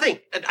 No, nothing.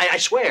 I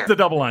swear. The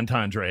double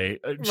entendre.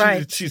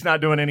 Right. She's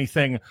not doing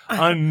anything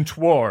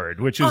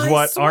untoward, which is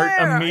what Art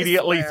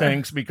immediately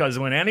thinks, because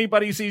when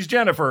anybody sees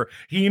Jennifer,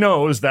 he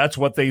knows that's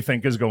what they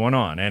think is going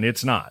on, and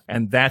it's not.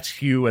 And that's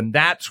Hugh, and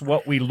that's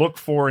what we look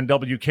for in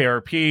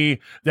WKRP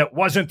that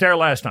wasn't there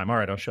last time. All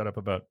right, I'll shut up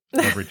about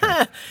everything.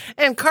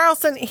 And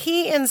Carlson,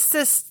 he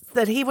insists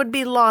that he would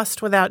be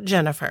lost without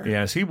Jennifer.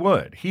 Yes, he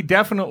would. He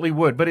definitely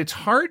would. But it's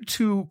hard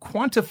to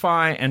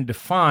quantify and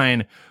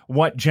define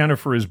what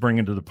Jennifer is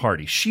bringing to the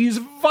party. She's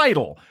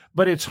vital,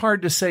 but it's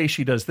hard to say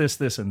she does this,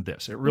 this, and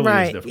this. It really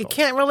is difficult. You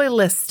can't really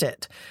list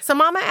it. So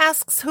Mama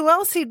asks who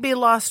else he'd be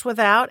lost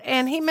without,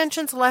 and he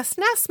mentions Les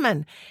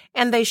Nessman.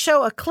 And they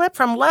show a clip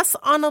from Les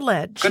on a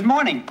Ledge. Good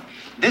morning.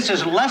 This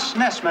is Les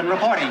Nessman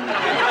reporting.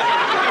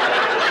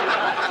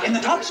 In the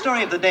top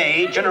story of the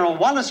day, General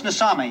Wallace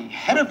Nassami,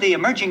 head of the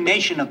emerging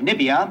nation of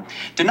Libya,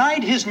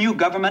 denied his new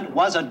government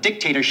was a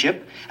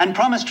dictatorship and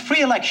promised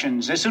free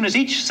elections as soon as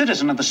each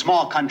citizen of the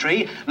small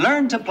country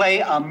learned to play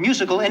a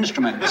musical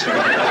instrument.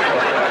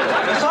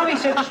 Nassami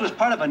said this was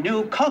part of a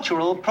new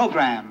cultural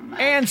program.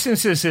 And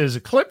since this is a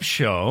clip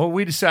show,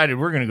 we decided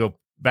we're going to go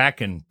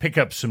back and pick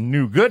up some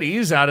new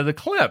goodies out of the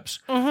clips.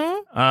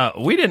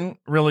 We didn't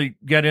really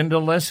get into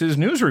Les's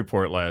news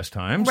report last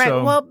time. Right.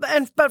 So. Well,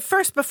 but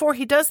first, before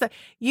he does that,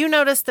 you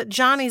noticed that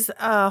Johnny's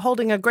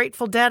holding a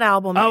Grateful Dead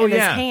album in his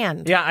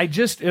hand. Yeah,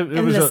 it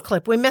in was this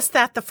clip. We missed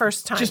that the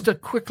first time. Just a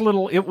quick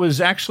little, it was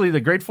actually the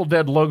Grateful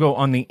Dead logo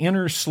on the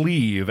inner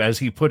sleeve as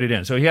he put it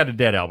in. So he had a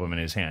Dead album in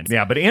his hand.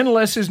 Yeah, but in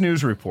Les's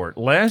news report,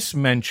 Les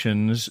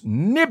mentions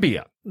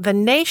Nibia. The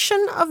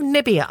nation of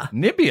Nibia.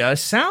 Nibia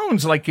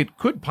sounds like it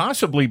could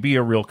possibly be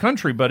a real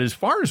country, but as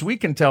far as we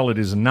can tell, it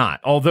is not.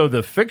 Although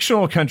the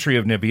fictional country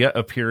of Nibia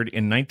appeared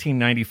in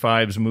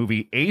 1995's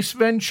movie Ace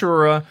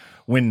Ventura: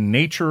 When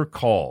Nature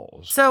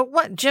Calls. So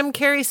what, Jim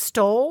Carrey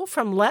stole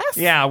from Les?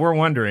 Yeah, we're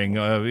wondering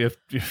if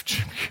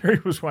Jim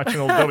Carrey was watching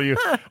old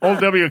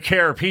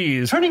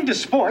WKRPs. Turning to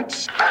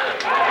sports.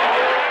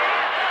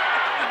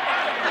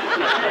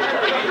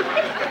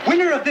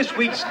 Winner of this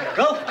week's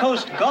Gulf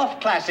Coast Golf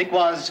Classic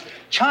was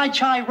Chai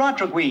Chai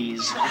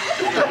Rodriguez.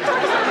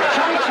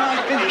 Chai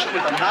Chai finished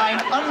with a 9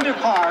 under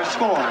par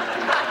score.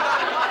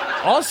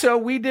 Also,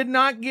 we did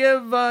not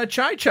give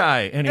Chai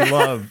Chai any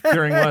love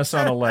during Les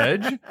on a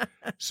Ledge,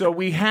 so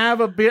we have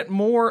a bit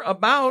more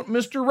about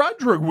Mr.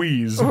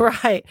 Rodriguez.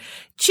 Right.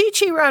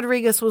 Chi-Chi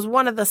Rodriguez was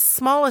one of the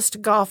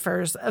smallest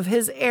golfers of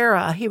his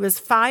era. He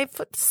was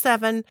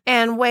 5'7"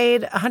 and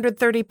weighed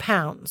 130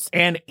 pounds.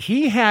 And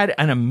he had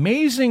an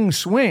amazing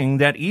swing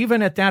that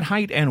even at that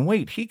height and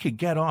weight, he could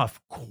get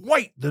off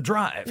quite the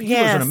drive. He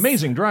was an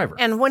amazing driver.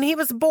 And when he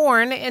was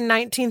born in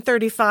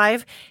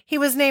 1935, he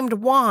was named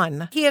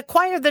Juan. He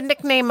acquired the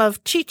nickname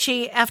of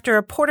Chi-Chi after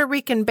a Puerto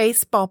Rican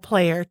baseball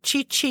player,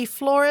 Chi-Chi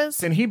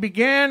Flores. And he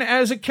began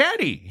as a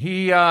caddy.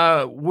 He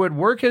would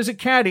work as a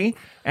caddy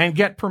and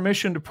get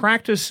permission to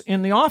practice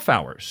in the off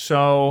hours.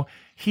 So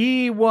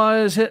he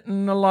was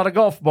hitting a lot of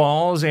golf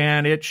balls,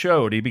 and it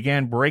showed. He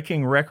began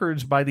breaking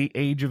records by the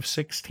age of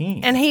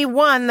 16. And he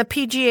won the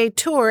PGA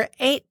Tour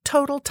 8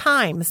 total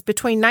times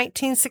between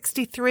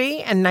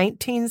 1963 and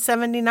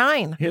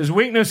 1979. His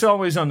weakness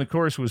always on the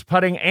course was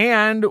putting,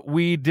 and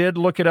we did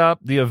look it up.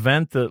 The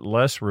event that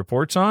Les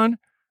reports on,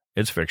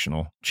 it's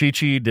fictional.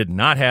 Chi-Chi did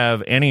not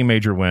have any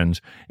major wins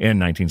in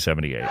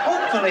 1978.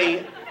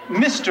 Hopefully,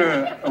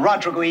 Mr.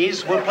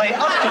 Rodriguez will play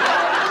up to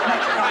par in his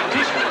next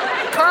competition.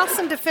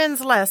 Carlson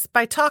defends Les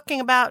by talking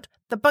about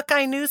the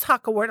Buckeye News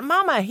Hawk Award.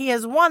 Mama, he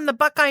has won the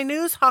Buckeye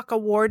News Hawk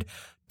Award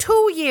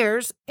 2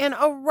 years in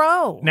a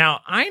row.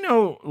 Now, I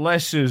know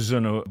Les is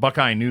a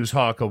Buckeye News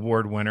Hawk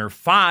Award winner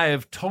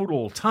 5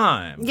 total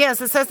times. Yes,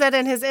 it says that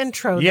in his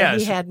intro that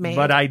he had made.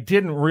 But I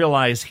didn't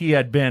realize he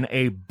had been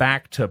a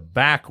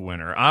back-to-back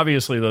winner.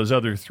 Obviously, those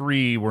other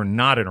 3 were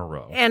not in a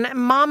row. And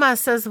Mama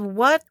says,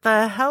 what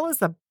the hell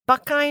is a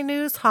Buckeye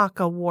News Hawk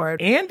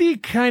Award? Andy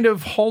kind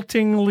of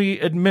haltingly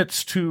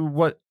admits to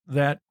what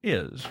that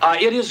is.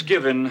 It is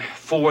given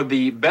for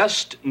the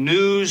best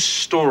news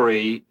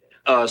story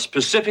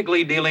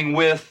specifically dealing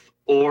with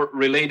or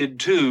related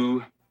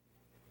to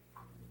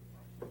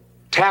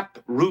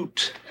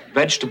taproot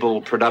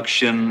vegetable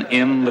production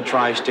in the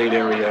tri-state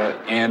area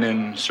and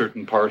in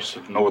certain parts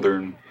of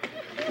northern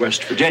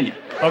West Virginia.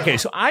 Okay,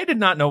 so I did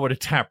not know what a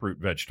taproot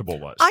vegetable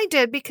was. I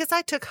did because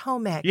I took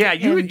home ec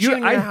in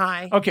junior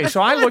high. Okay,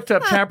 so I looked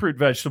up taproot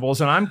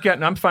vegetables, and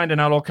I'm finding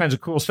out all kinds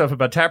of cool stuff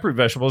about taproot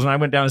vegetables. And I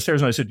went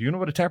downstairs and I said, "Do you know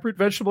what a taproot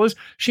vegetable is?"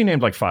 She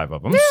named like 5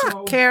 of them.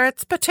 Yeah,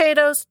 carrots,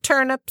 potatoes,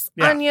 turnips,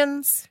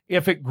 onions.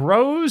 If it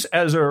grows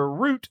as a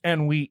root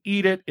and we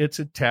eat it, it's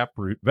a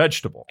taproot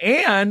vegetable.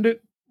 And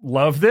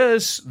love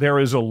this, there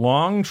is a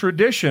long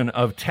tradition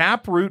of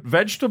taproot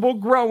vegetable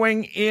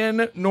growing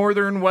in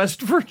northern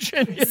West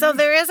Virginia. So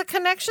there is a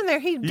connection there.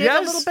 He did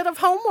a little bit of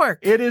homework.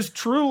 It is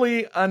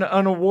truly an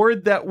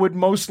award that would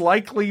most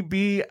likely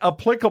be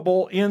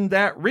applicable in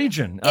that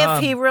region.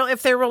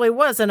 If there really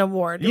was an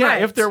award. Yeah,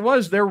 right. if there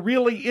was, there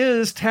really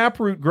is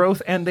taproot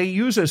growth, and they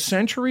use a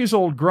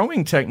centuries-old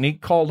growing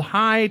technique called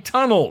high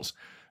tunnels.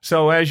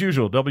 So, as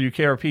usual,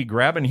 WKRP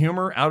grabbing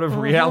humor out of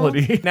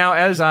reality. Now,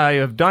 as I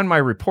have done my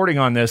reporting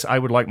on this, I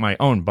would like my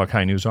own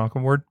Buckeye News Hawk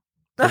Award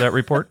for that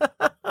report,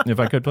 if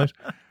I could, please.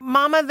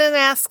 Mama then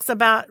asks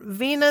about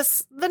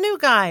Venus, the new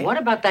guy. What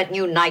about that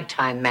new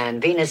nighttime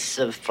man, Venus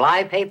of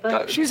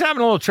Flypaper? She's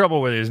having a little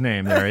trouble with his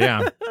name there,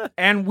 yeah.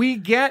 And we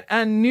get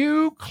a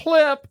new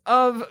clip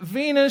of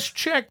Venus.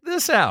 Check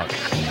this out.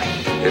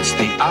 It's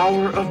the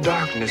hour of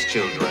darkness,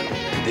 children.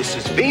 This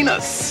is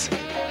Venus.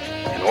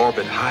 In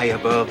orbit high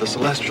above the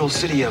celestial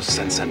city of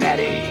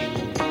Cincinnati.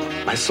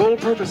 My sole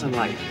purpose in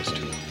life is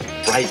to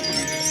brighten,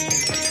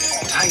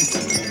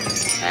 tighten,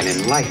 and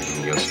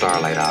enlighten your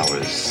starlight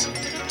hours.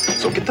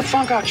 So get the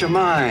funk out your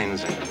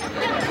minds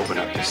and open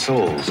up your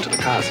souls to the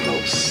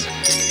cosmos.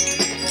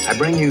 I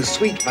bring you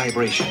sweet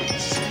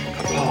vibrations,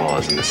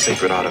 applause, and the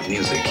sacred art of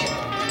music.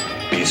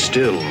 Be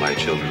still, my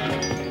children,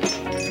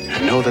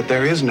 and know that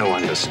there is no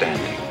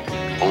understanding,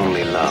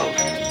 only love.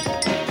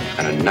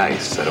 And a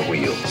nice set of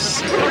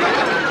wheels.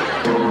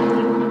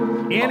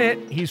 In it,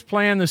 he's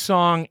playing the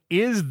song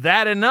Is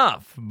That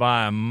Enough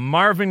by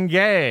Marvin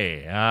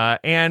Gaye.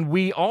 And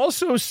we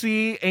also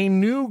see a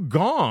new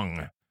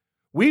gong.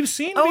 We've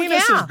seen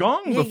Venus's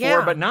gong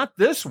before, but not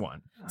this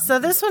one. So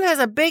this one has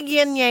a big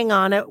yin-yang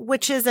on it,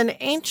 which is an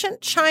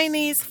ancient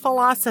Chinese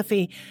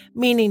philosophy,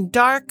 meaning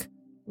dark,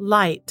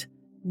 light,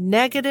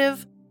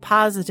 negative,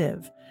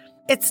 positive.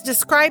 It's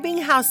describing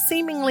how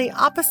seemingly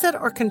opposite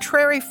or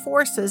contrary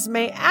forces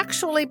may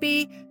actually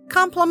be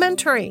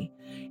complementary.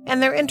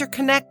 and they're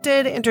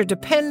interconnected,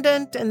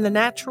 interdependent in the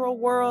natural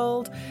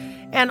world,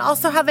 and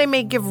also how they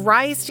may give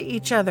rise to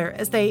each other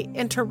as they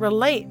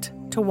interrelate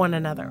to one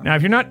another. Now,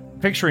 if you're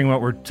not picturing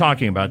what we're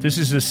talking about, this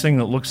is this thing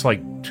that looks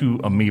like two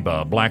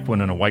amoeba, a black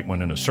one and a white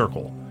one in a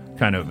circle,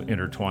 kind of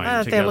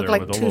intertwined together look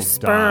like with a two little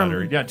sperm.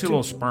 dot, or two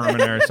little sperm in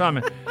there,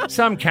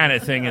 some kind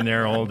of thing in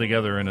there all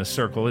together in a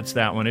circle. It's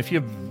that one.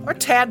 Or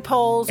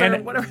tadpoles or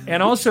whatever.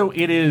 And also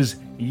it is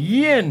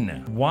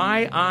yin,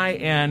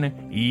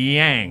 Y-I-N,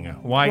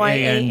 yang,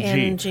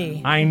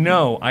 Y-A-N-G. I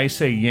know I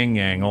say yin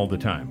yang all the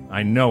time.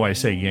 I know I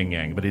say yin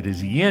yang, but it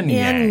is yin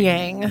yang.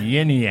 Yin yang.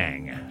 Yin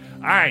yang.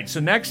 All right, so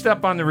next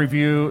up on the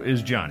review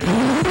is Johnny.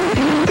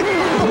 And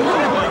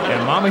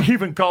Mama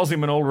even calls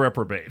him an old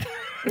reprobate.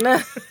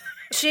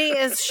 She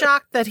is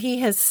shocked that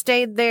he has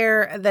stayed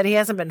there, that he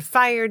hasn't been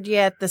fired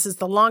yet. This is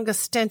the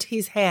longest stint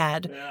he's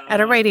had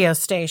at a radio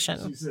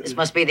station. This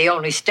must be the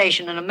only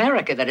station in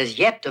America that has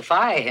yet to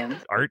fire him.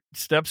 Art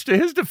steps to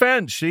his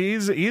defense.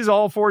 He's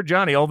all for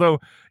Johnny, although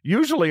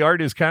usually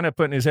Art is kind of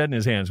putting his head in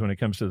his hands when it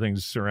comes to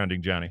things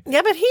surrounding Johnny.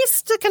 Yeah, but he's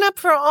sticking up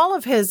for all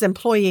of his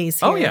employees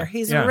here. Oh, yeah.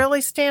 He's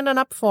really standing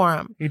up for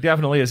them. He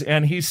definitely is.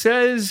 And he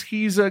says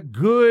he's a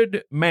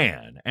good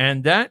man.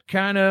 And that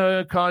kind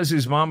of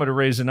causes Mama to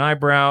raise an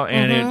eyebrow,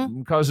 and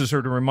it causes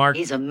her to remark,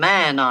 "He's a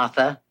man,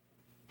 Arthur,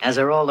 as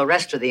are all the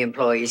rest of the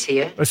employees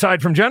here."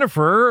 Aside from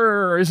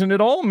Jennifer, isn't it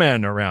all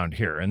men around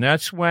here? And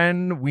that's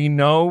when we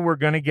know we're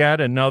going to get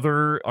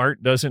another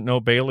Art doesn't know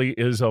Bailey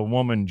is a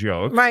woman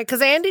joke. Right,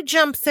 because Andy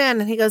jumps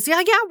in and he goes,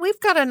 yeah, we've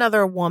got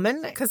another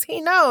woman, because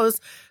he knows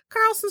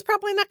Carlson's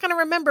probably not going to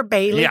remember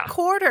Bailey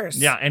quarters.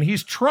 Yeah, and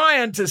he's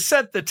trying to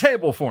set the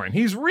table for him.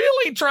 He's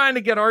really trying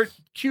to get Art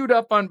queued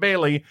up on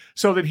Bailey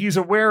so that he's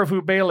aware of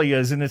who Bailey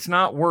is, and it's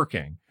not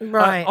working.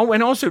 Right.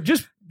 And also,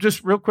 just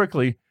real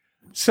quickly,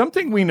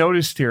 something we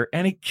noticed here,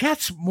 and it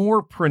gets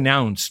more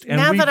pronounced. And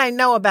now that I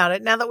know about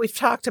it, now that we've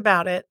talked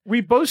about it.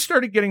 We both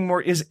started getting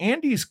more, is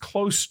Andy's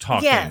close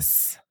talking.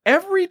 Yes.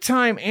 Every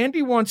time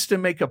Andy wants to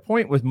make a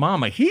point with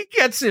Mama, he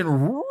gets in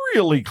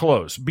really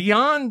close,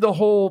 beyond the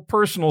whole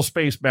personal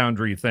space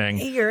boundary thing.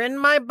 You're in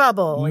my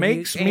bubble.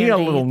 Makes me a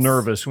little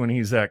nervous when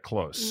he's that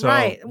close. So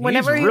right.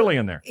 Whenever he's really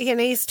in there. And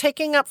he's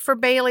taking up for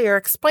Bailey or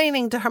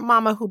explaining to her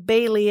Mama who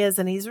Bailey is,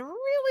 and he's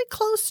really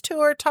close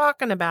to her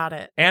talking about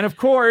it. And of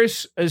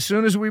course, as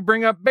soon as we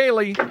bring up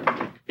Bailey.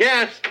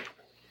 Yes.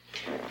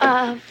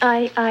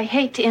 I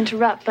hate to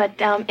interrupt, but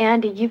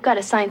Andy, you've got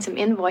to sign some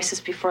invoices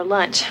before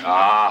lunch.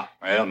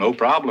 Well, no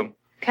problem.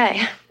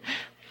 Okay.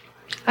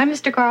 Hi,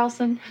 Mr.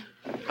 Carlson.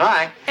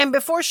 Hi. And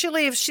before she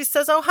leaves, she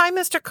says, "Oh, hi,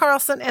 Mr.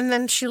 Carlson," and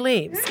then she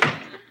leaves.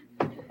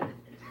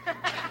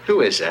 Who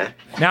is that?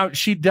 Now,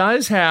 she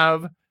does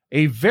have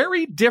a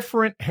very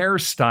different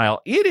hairstyle.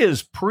 It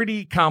is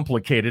pretty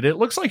complicated. It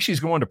looks like she's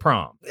going to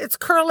prom. It's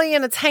curly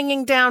and it's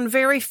hanging down,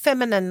 very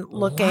feminine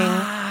looking. A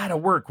lot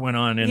of work went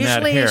on in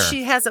that hair. Usually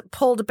she has it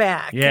pulled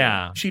back.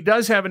 Yeah. She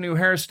does have a new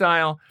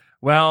hairstyle.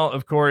 Well,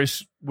 of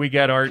course, we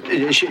get Art.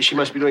 She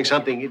must be doing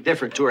something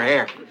different to her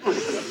hair.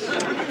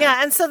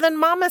 Yeah, and so then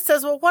Mama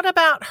says, well, what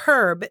about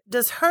Herb?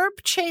 Does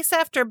Herb chase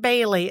after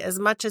Bailey as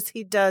much as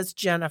he does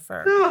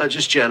Jennifer? No,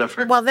 just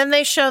Jennifer. Well, then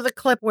they show the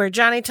clip where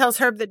Johnny tells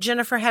Herb that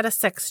Jennifer had a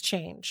sex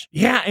change.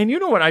 Yeah, and you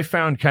know what I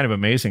found kind of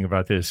amazing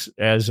about this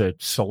as a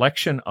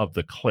selection of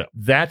the clip?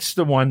 That's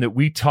the one that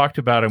we talked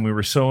about, and we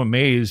were so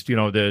amazed,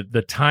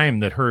 the time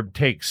that Herb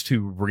takes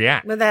to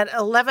react. With that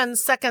 11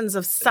 seconds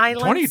of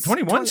silence.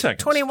 21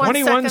 seconds.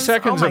 21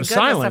 seconds of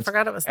silence. I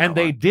forgot it was that And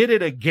they did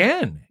it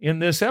again in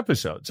this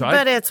episode.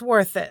 But it's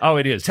worth it. Oh,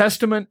 it is.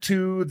 Testament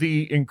to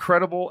the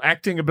incredible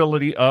acting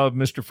ability of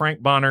Mr.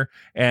 Frank Bonner,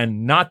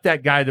 and not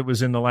that guy that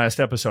was in the last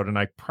episode. And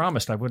I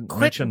promised I wouldn't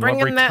mention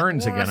Love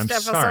Returns again. I'm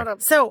sorry.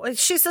 So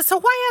she says, so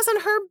why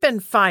hasn't Herb been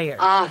fired?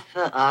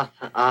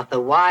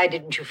 Arthur, why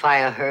didn't you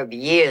fire Herb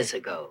years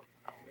ago?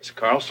 Miss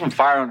Carlson,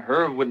 firing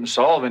Herb wouldn't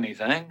solve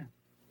anything.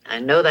 I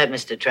know that,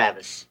 Mr.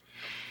 Travis.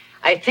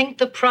 I think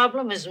the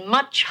problem is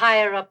much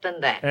higher up than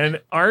that.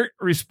 And Art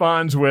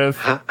responds with,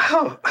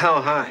 How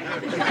high?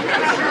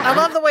 I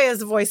love the way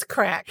his voice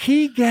cracks.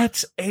 He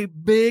gets a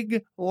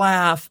big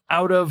laugh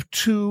out of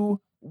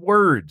 2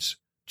 words.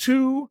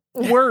 2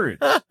 words.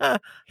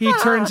 He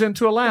turns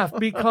into a laugh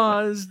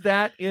because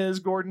that is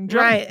Gordon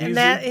Jones. Right,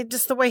 and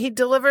just the way he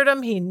delivered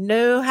them, he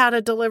knew how to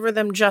deliver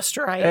them just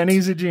right. And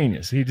he's a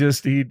genius. He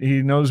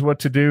knows what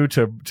to do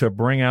to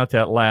bring out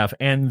that laugh.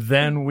 And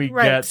then we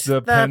get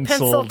the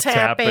pencil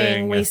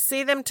tapping. We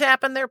see them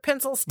tapping their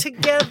pencils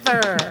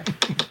together.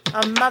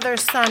 A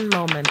mother-son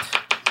moment.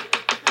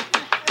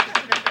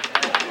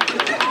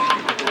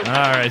 All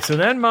right, so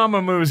then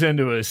Mama moves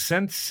into a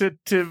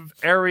sensitive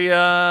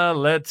area.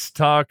 Let's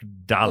talk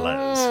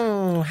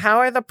dollars. How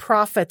are the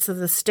profits of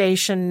the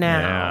station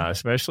now? Yeah,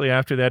 especially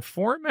after that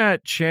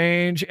format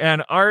change.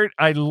 And Art,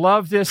 I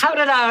love this. How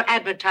did our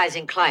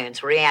advertising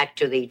clients react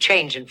to the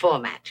change in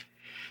format?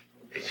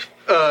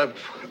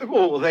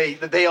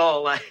 They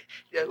all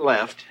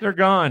left. They're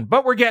gone,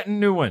 but we're getting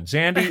new ones,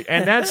 Andy.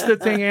 And that's the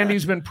thing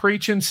Andy's been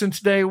preaching since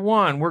day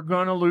one. We're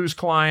going to lose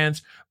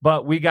clients,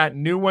 but we got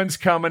new ones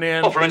coming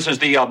in. Oh, for instance,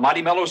 the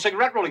Mighty Mellow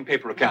cigarette rolling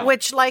paper account.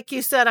 Which, like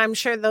you said, I'm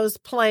sure those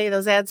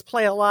ads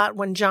play a lot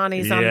when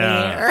Johnny's on the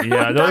air.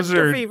 Yeah, those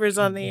Dr. Fever's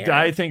on the air.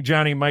 I think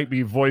Johnny might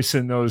be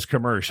voicing those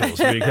commercials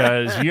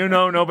because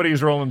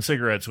nobody's rolling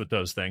cigarettes with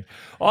those things.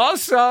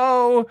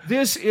 Also,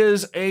 this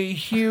is a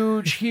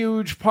huge,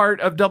 huge part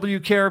of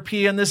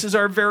WKRP, and this is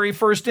our very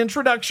first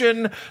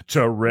introduction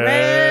to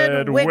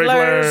Red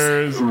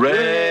Wigglers.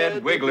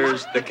 Red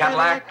Wigglers, the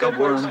Cadillac of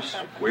worms.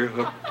 We're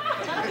hooked.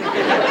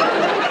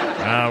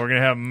 We're going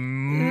to have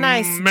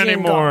many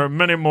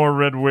more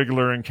Red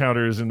Wiggler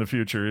encounters in the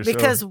future.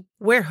 Because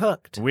we're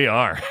hooked. We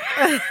are.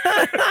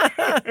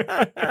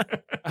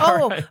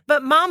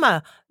 But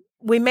Mama,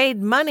 we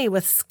made money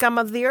with Scum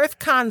of the Earth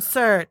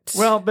concert.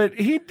 Well, but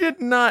he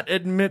did not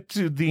admit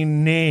to the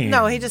name.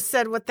 No, he just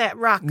said what that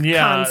rock concert.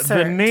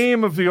 Yeah, the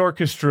name of the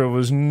orchestra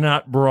was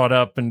not brought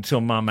up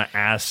until Mama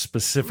asked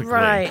specifically.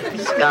 Right.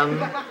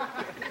 Scum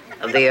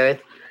of the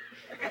Earth.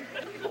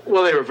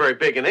 Well, they were very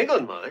big in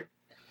England, Mother.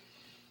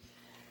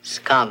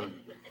 Scum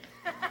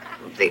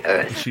of the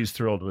Earth. She's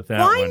thrilled with that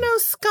Why one. no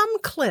Scum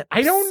clips?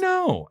 I don't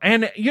know.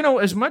 And,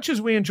 as much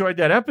as we enjoyed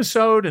that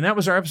episode, and that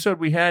was our episode,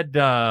 we had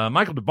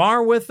Michael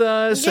DeBar with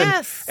us.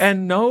 Yes.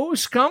 And no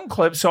Scum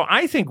clip. So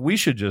I think we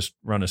should just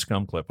run a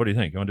Scum clip. What do you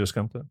think? You want to do a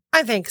Scum clip?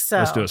 I think so.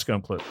 Let's do a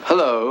Scum clip.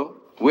 Hello,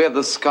 we're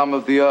the scum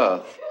of the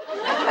earth.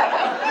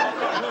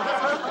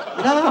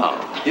 No.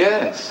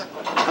 Yes.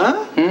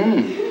 Huh?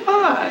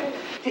 Hi.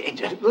 Hey,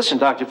 listen,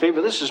 Dr.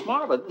 Fever, this is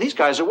marvelous. These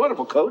guys are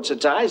wonderful. Coats and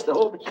ties, the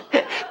whole...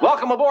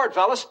 Welcome aboard,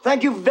 fellas.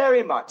 Thank you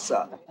very much,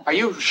 sir. Are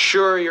you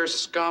sure you're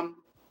scum?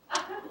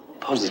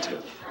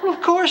 Positive. Well,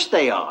 of course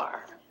they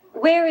are.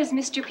 Where is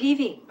Mr.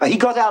 Peavy? He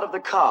got out of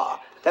the car.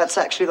 That's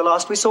actually the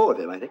last we saw of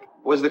him, I think.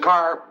 Was the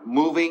car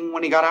moving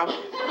when he got out?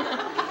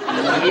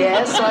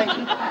 Yes,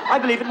 I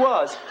believe it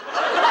was.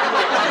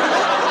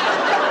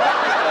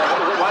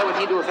 Why would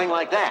he do a thing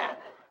like that?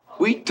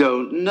 We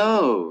don't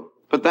know.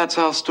 But that's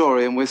our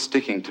story, and we're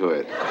sticking to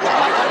it.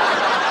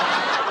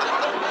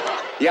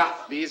 Yeah,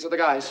 these are the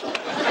guys. All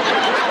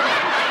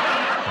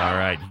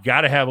right. You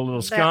got to have a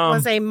little Scum. That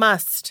was a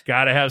must.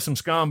 Got to have some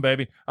Scum,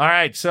 baby. All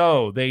right.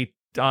 So they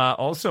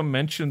also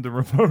mentioned the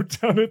remote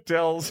down at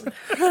Dell's.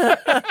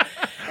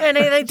 And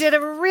they did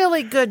a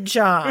really good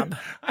job.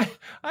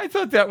 I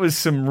thought that was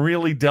some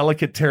really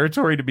delicate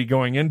territory to be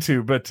going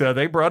into, but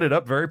they brought it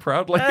up very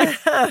proudly.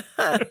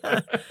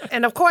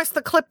 And, of course,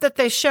 the clip that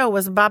they show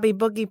was Bobby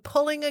Boogie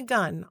pulling a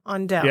gun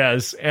on Dell.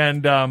 Yes,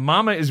 and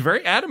Mama is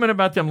very adamant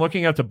about them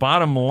looking at the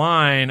bottom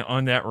line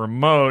on that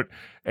remote.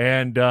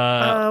 And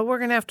we're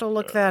going to have to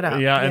look that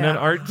up. Yeah, and then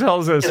Art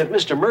tells us... And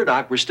if Mr.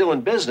 Murdoch were still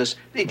in business,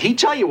 he'd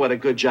tell you what a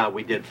good job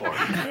we did for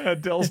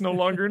him. Dell's no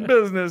longer in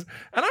business.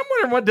 And I'm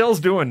wondering what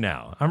Dell's doing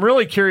now. I'm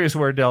really curious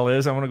where Dell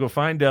is. I want to go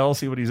find Dell,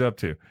 see what he's up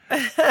to.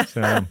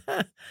 So,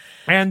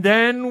 and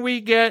then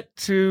we get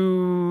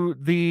to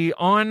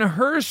on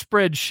her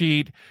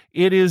spreadsheet,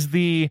 it is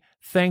the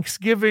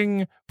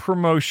Thanksgiving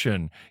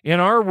promotion. In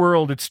our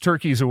world, it's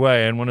Turkeys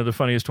Away and one of the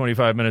funniest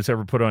 25 minutes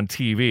ever put on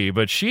TV,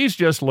 but she's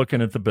just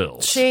looking at the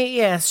bills.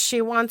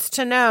 She wants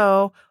to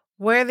know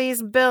where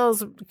these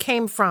bills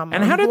came from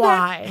and how did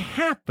why. That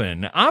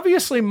happen?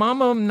 Obviously,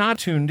 Mama not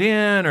tuned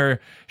in, or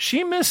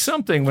she missed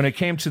something when it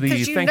came to the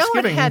Thanksgiving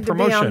promotion. It had to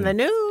be on the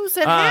news.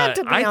 It had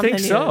to be on the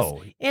news.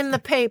 So. In the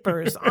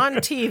papers, on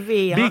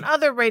TV, on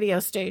other radio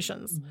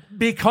stations.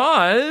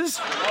 Because...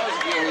 Those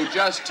of you who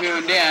just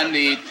tuned in,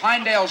 the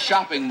Pinedale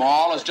Shopping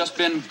Mall has just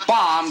been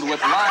bombed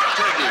with live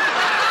turkey.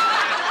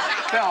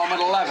 Film at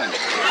 11.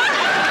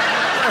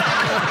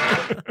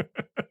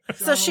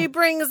 So she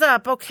brings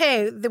up,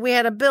 okay, that we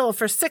had a bill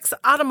for 6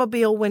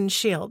 automobile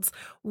windshields,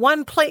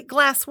 1 plate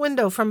glass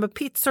window from a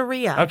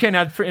pizzeria. Okay,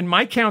 now in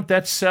my count,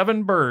 that's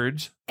 7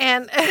 birds.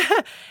 And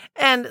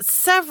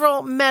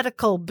several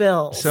medical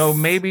bills. So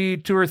maybe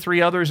 2 or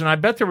 3 others, and I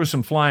bet there was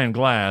some flying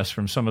glass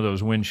from some of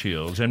those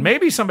windshields, and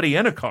maybe somebody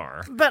in a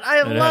car. But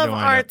I love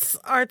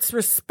Art's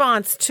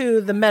response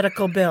to the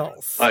medical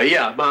bills.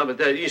 Yeah, Mom,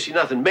 but you see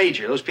nothing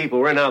major. Those people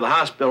were in and out of the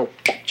hospital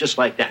just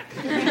like that.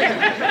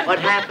 What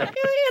happened?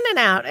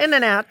 In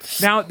and out.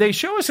 Now, they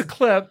show us a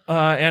clip,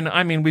 and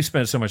I mean, we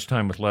spent so much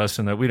time with Les,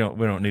 and that we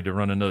don't need to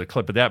run another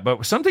clip of that,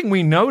 but something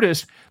we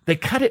noticed, they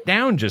cut it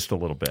down just a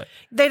little bit.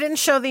 They didn't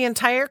show the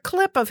entire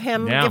clip of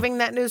him giving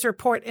that news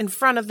report in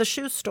front of the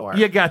shoe store.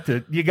 You got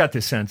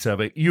the sense of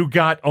it. You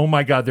got, oh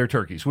my God, they're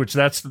turkeys, which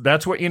that's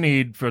what you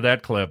need for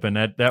that clip, and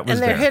that was.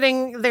 And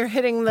they're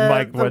hitting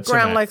the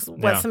ground like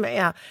wet cement.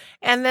 Yeah,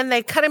 and then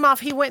they cut him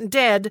off. He went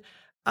dead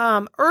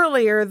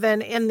earlier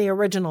than in the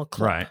original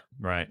clip.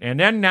 Right. And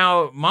then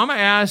now Mama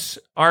asks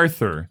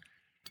Arthur,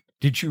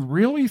 "Did you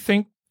really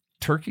think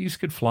turkeys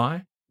could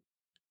fly?"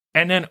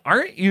 And then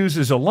Art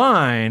uses a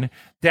line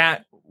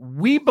that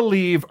we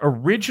believe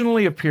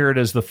originally appeared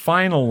as the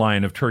final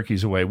line of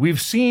Turkeys Away.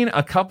 We've seen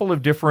a couple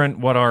of different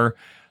what are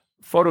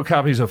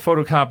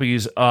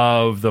photocopies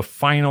of the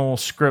final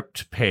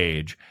script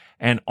page.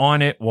 And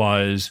on it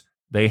was,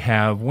 they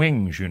have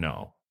wings, you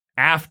know,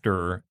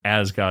 after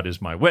As God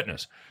Is My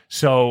Witness.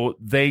 So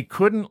they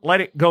couldn't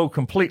let it go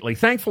completely.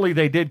 Thankfully,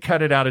 they did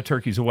cut it out of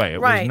Turkeys Away.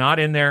 It was not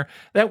in there.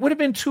 That would have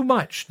been too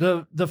much.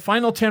 The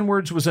final 10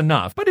 words was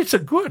enough, but it's a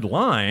good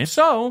line.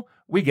 So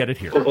we get it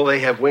here. Well, they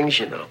have wings,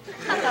 you know.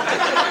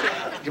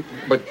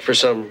 But for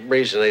some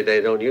reason,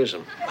 they don't use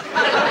them.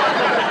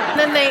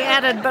 Then they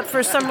added, but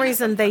for some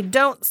reason they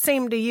don't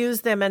seem to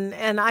use them,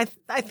 and I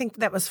think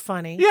that was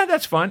funny. Yeah,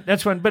 that's fun.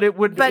 That's fun, but it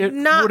would not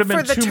have been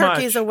for the too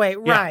Turkeys much. Away,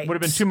 Yeah, right? Would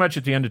have been too much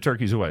at the end of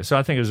Turkeys Away. So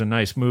I think it was a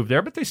nice move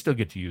there, but they still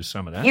get to use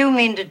some of that. You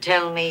mean to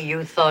tell me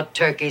you thought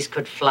turkeys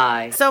could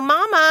fly? So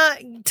Mama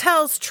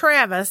tells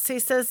Travis, she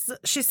says,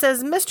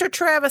 Mr.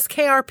 Travis,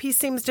 KRP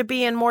seems to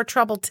be in more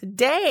trouble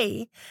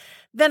today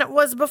than it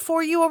was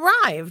before you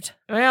arrived.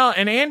 Well,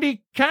 and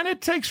Andy kind of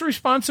takes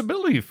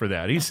responsibility for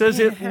that. He says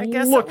I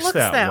guess looks it looks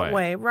that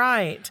way,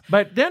 right?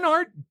 But then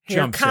Art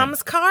jumps Here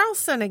comes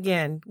Carlson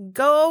again.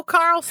 Go,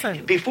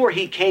 Carlson. Before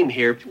he came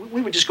here,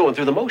 we were just going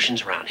through the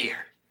motions around here.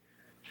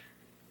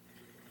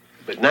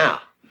 But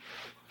now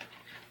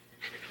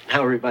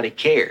everybody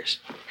cares.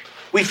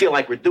 We feel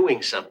like we're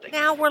doing something.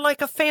 Now we're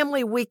like a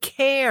family. We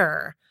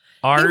care.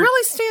 Art, he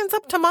really stands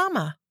up to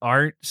Mama.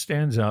 Art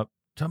stands up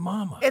to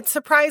Mama. It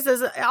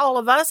surprises all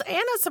of us, and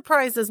it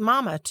surprises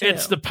Mama, too.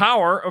 It's the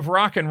power of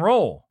rock and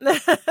roll.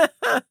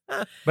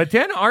 But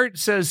then Art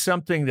says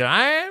something that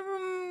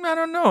I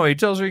don't know. He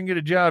tells her he can get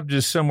a job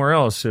just somewhere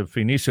else if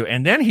he needs to.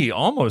 And then he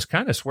almost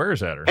kind of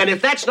swears at her. And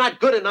if that's not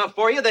good enough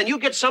for you, then you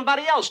get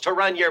somebody else to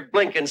run your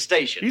blinking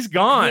station. He's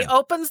gone. He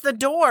opens the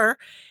door,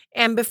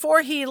 and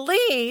before he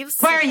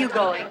leaves... Where are you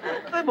going?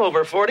 I'm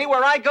over 40.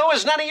 Where I go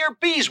is none of your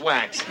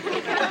beeswax.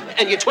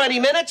 And your 20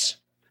 minutes,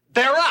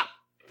 they're up.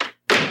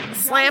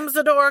 Slams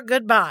the door,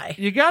 goodbye.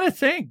 You got to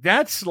think,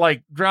 that's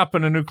like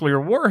dropping a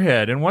nuclear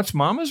warhead. And what's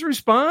Mama's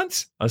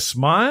response? A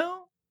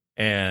smile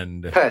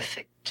and...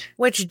 Perfect.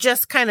 Which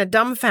just kind of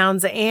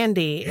dumbfounds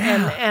Andy.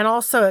 Yeah. And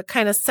also it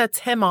kind of sets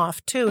him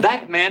off, too.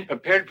 That man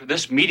prepared for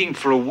this meeting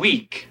for a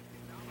week.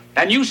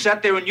 And you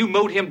sat there and you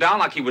mowed him down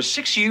like he was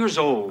 6 years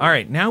old. All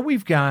right, now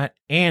we've got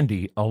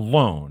Andy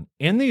alone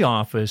in the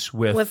office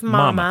with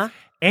Mama.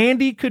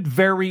 Andy could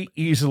very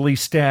easily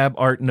stab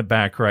Art in the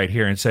back right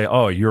here and say,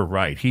 oh, you're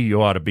right.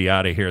 You ought to be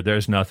out of here.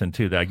 There's nothing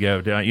to that.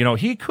 You know,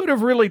 he could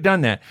have really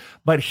done that.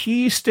 But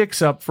he sticks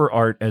up for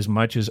Art as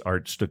much as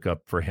Art stuck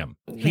up for him.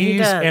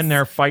 He's in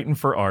there fighting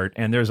for Art,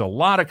 and there's a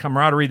lot of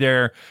camaraderie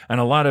there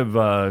and a lot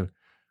of...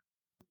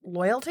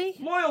 Loyalty?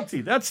 Loyalty,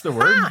 that's the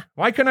word.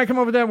 Why couldn't I come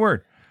up with that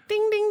word?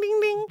 Ding, ding, ding,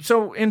 ding.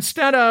 So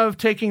instead of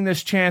taking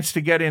this chance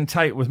to get in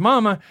tight with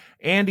Mama,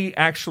 Andy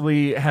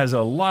actually has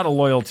a lot of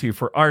loyalty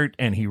for Art,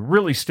 and he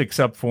really sticks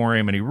up for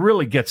him, and he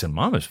really gets in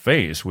Mama's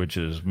face, which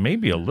is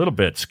maybe a little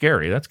bit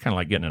scary. That's kind of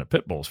like getting in a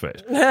pit bull's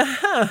face.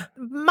 Mama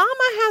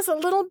has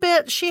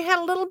she had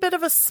a little bit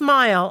of a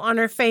smile on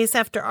her face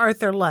after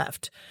Arthur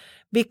left,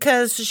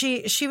 because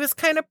she was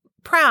kind of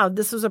proud.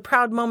 This was a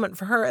proud moment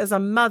for her as a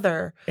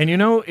mother. And you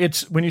know,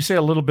 it's when you say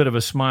a little bit of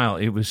a smile,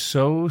 it was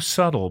so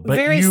subtle, but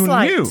very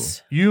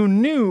slight. You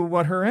knew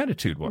what her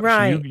attitude was.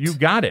 Right. You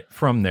got it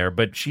from there,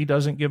 but she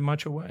doesn't give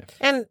much away.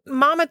 And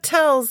Mama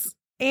tells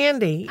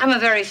Andy, I'm a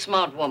very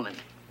smart woman.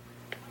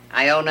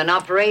 I own and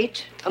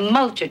operate a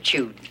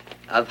multitude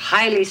of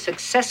highly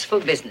successful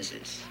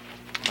businesses.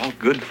 Well,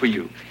 good for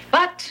you.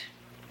 But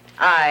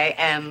I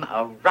am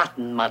a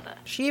rotten mother.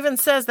 She even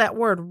says that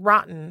word,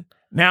 rotten.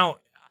 Now,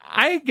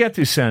 I get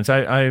the sense,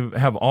 I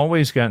have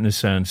always gotten the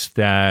sense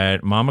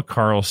that Mama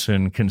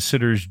Carlson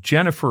considers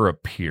Jennifer a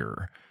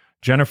peer.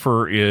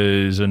 Jennifer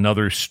is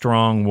another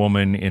strong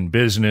woman in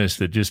business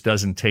that just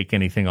doesn't take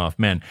anything off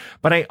men.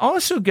 But I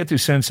also get the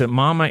sense that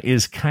Mama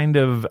is kind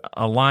of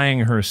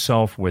allying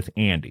herself with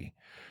Andy.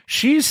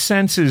 She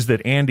senses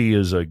that Andy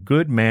is a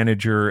good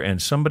manager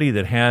and somebody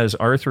that has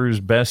Arthur's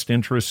best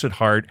interests at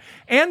heart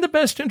and the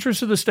best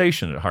interests of the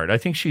station at heart. I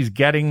think she's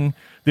getting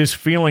this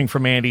feeling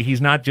from Andy.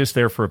 He's not just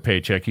there for a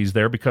paycheck. He's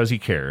there because he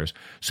cares.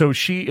 So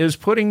she is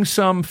putting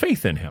some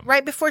faith in him.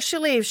 Right before she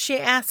leaves, she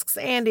asks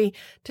Andy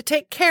to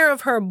take care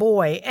of her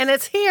boy. And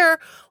it's here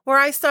where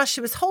I saw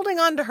she was holding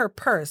onto her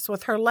purse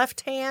with her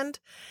left hand.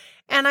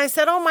 And I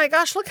said, oh, my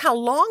gosh, look how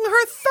long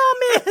her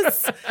thumb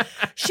is.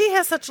 She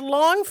has such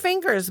long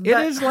fingers, but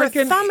her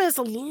thumb is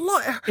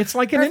long. It's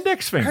like an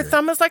index finger. Her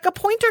thumb is like a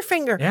pointer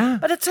finger. Yeah.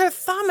 But it's her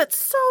thumb. It's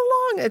so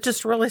long. It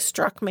just really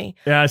struck me.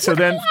 Yeah, so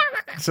then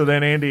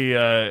Andy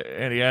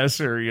asks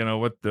her, you know,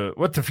 what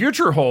the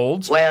future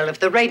holds. Well, if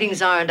the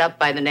ratings aren't up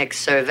by the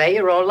next survey,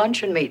 you're all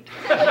luncheon meat.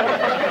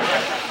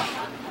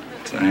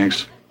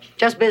 Thanks.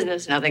 Just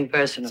business, nothing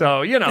personal.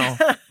 So, you know,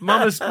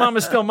 Mama's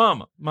still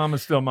Mama.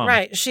 Mama's still Mama.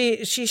 Right.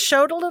 She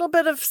showed a little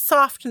bit of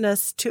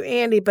softness to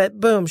Andy, but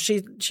boom, she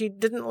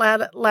didn't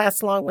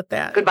last long with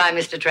that. Goodbye,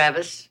 Mr.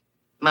 Travis.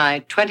 My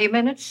 20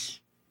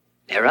 minutes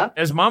Error.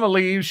 As Mama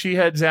leaves, she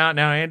heads out.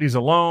 Now Andy's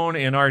alone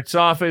in Art's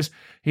office.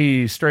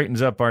 He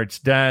straightens up Art's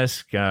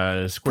desk,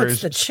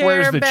 squares the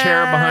chair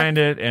behind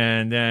it,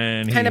 and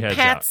then he kind of heads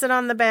pats out. it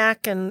on the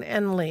back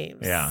and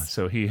leaves. Yeah,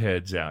 so he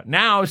heads out.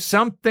 Now,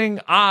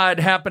 something odd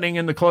happening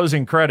in the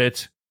closing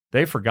credits.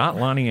 They forgot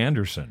Lonnie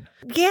Anderson.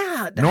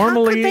 Yeah,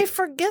 Normally, how could they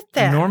forget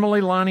that? Normally,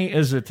 Lonnie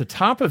is at the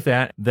top of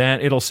that. Then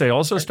it'll say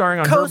also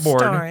starring on her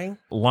board,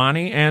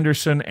 Lonnie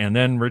Anderson, and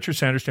then Richard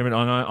Sanders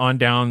on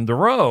down the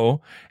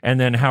row. And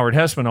then Howard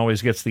Hessman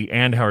always gets the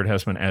and Howard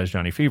Hessman as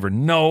Johnny Fever.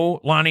 No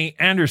Lonnie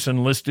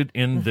Anderson listed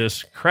in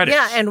this credits.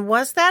 Yeah, and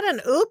was that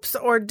an oops,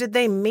 or did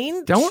they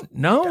mean? Don't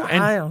know.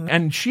 I don't know.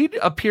 And she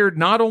appeared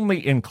not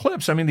only in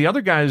clips. I mean, the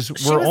other guys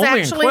were only in clips.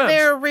 She was actually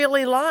there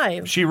really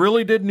live. She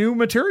really did new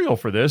material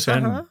for this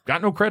and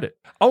got no credit.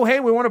 Oh,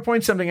 hey, we want to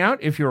point something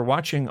out. If you're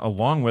watching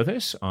along with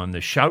us on the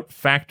Shout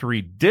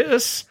Factory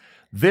discs,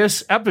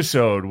 this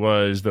episode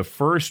was the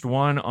first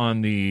one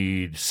on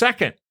the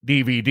second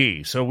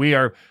DVD. So we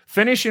are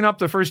finishing up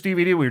the first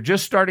DVD. We're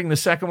just starting the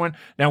second one.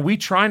 Now, we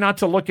try not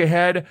to look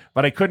ahead,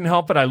 but I couldn't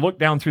help it. I looked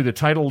down through the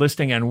title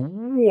listing,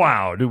 and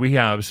wow, do we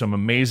have some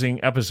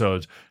amazing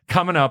episodes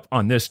coming up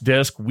on this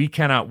disc. We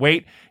cannot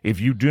wait. If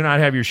you do not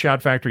have your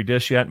Shout Factory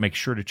disc yet, make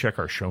sure to check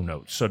our show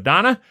notes. So,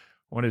 Donna,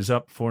 what is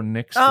up for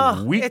next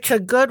week? It's a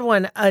good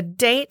one. A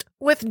Date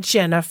with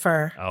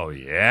Jennifer. Oh,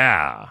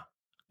 yeah.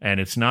 And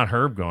it's not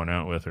Herb going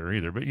out with her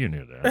either, but you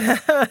knew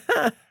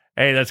that.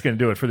 Hey, that's going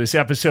to do it for this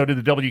episode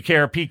of the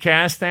WKRP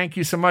Cast. Thank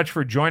you so much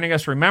for joining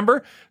us.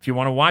 Remember, if you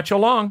want to watch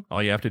along,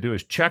 all you have to do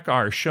is check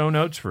our show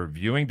notes for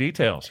viewing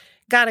details.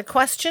 Got a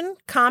question,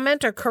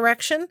 comment, or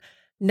correction?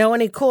 Know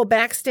any cool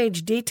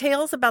backstage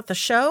details about the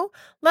show?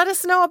 Let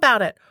us know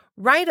about it.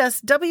 Write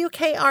us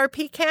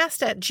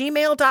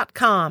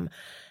WKRPcast@gmail.com.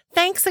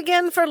 Thanks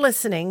again for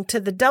listening to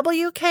the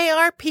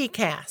WKRP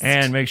Cast.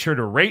 And make sure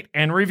to rate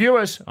and review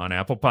us on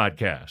Apple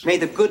Podcasts. May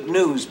the good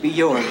news be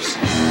yours.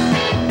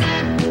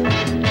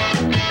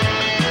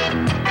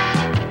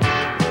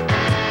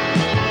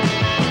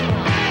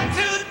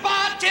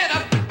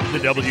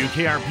 The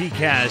WKRP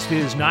Cast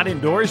is not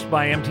endorsed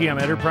by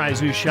MTM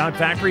Enterprises, Shout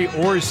Factory,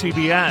 or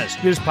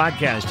CBS. This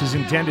podcast is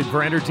intended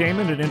for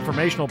entertainment and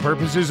informational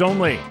purposes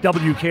only.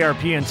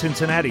 WKRP in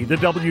Cincinnati, the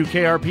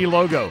WKRP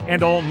logo,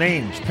 and all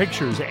names,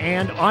 pictures,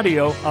 and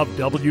audio of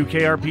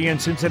WKRP in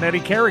Cincinnati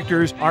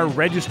characters are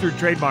registered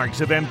trademarks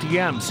of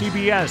MTM,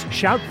 CBS,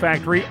 Shout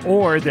Factory,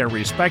 or their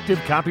respective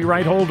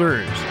copyright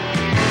holders.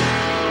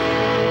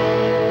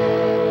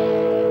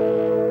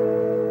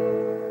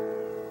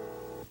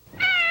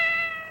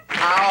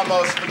 I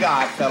almost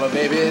forgot, fellow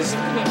babies.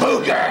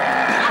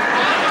 Booger!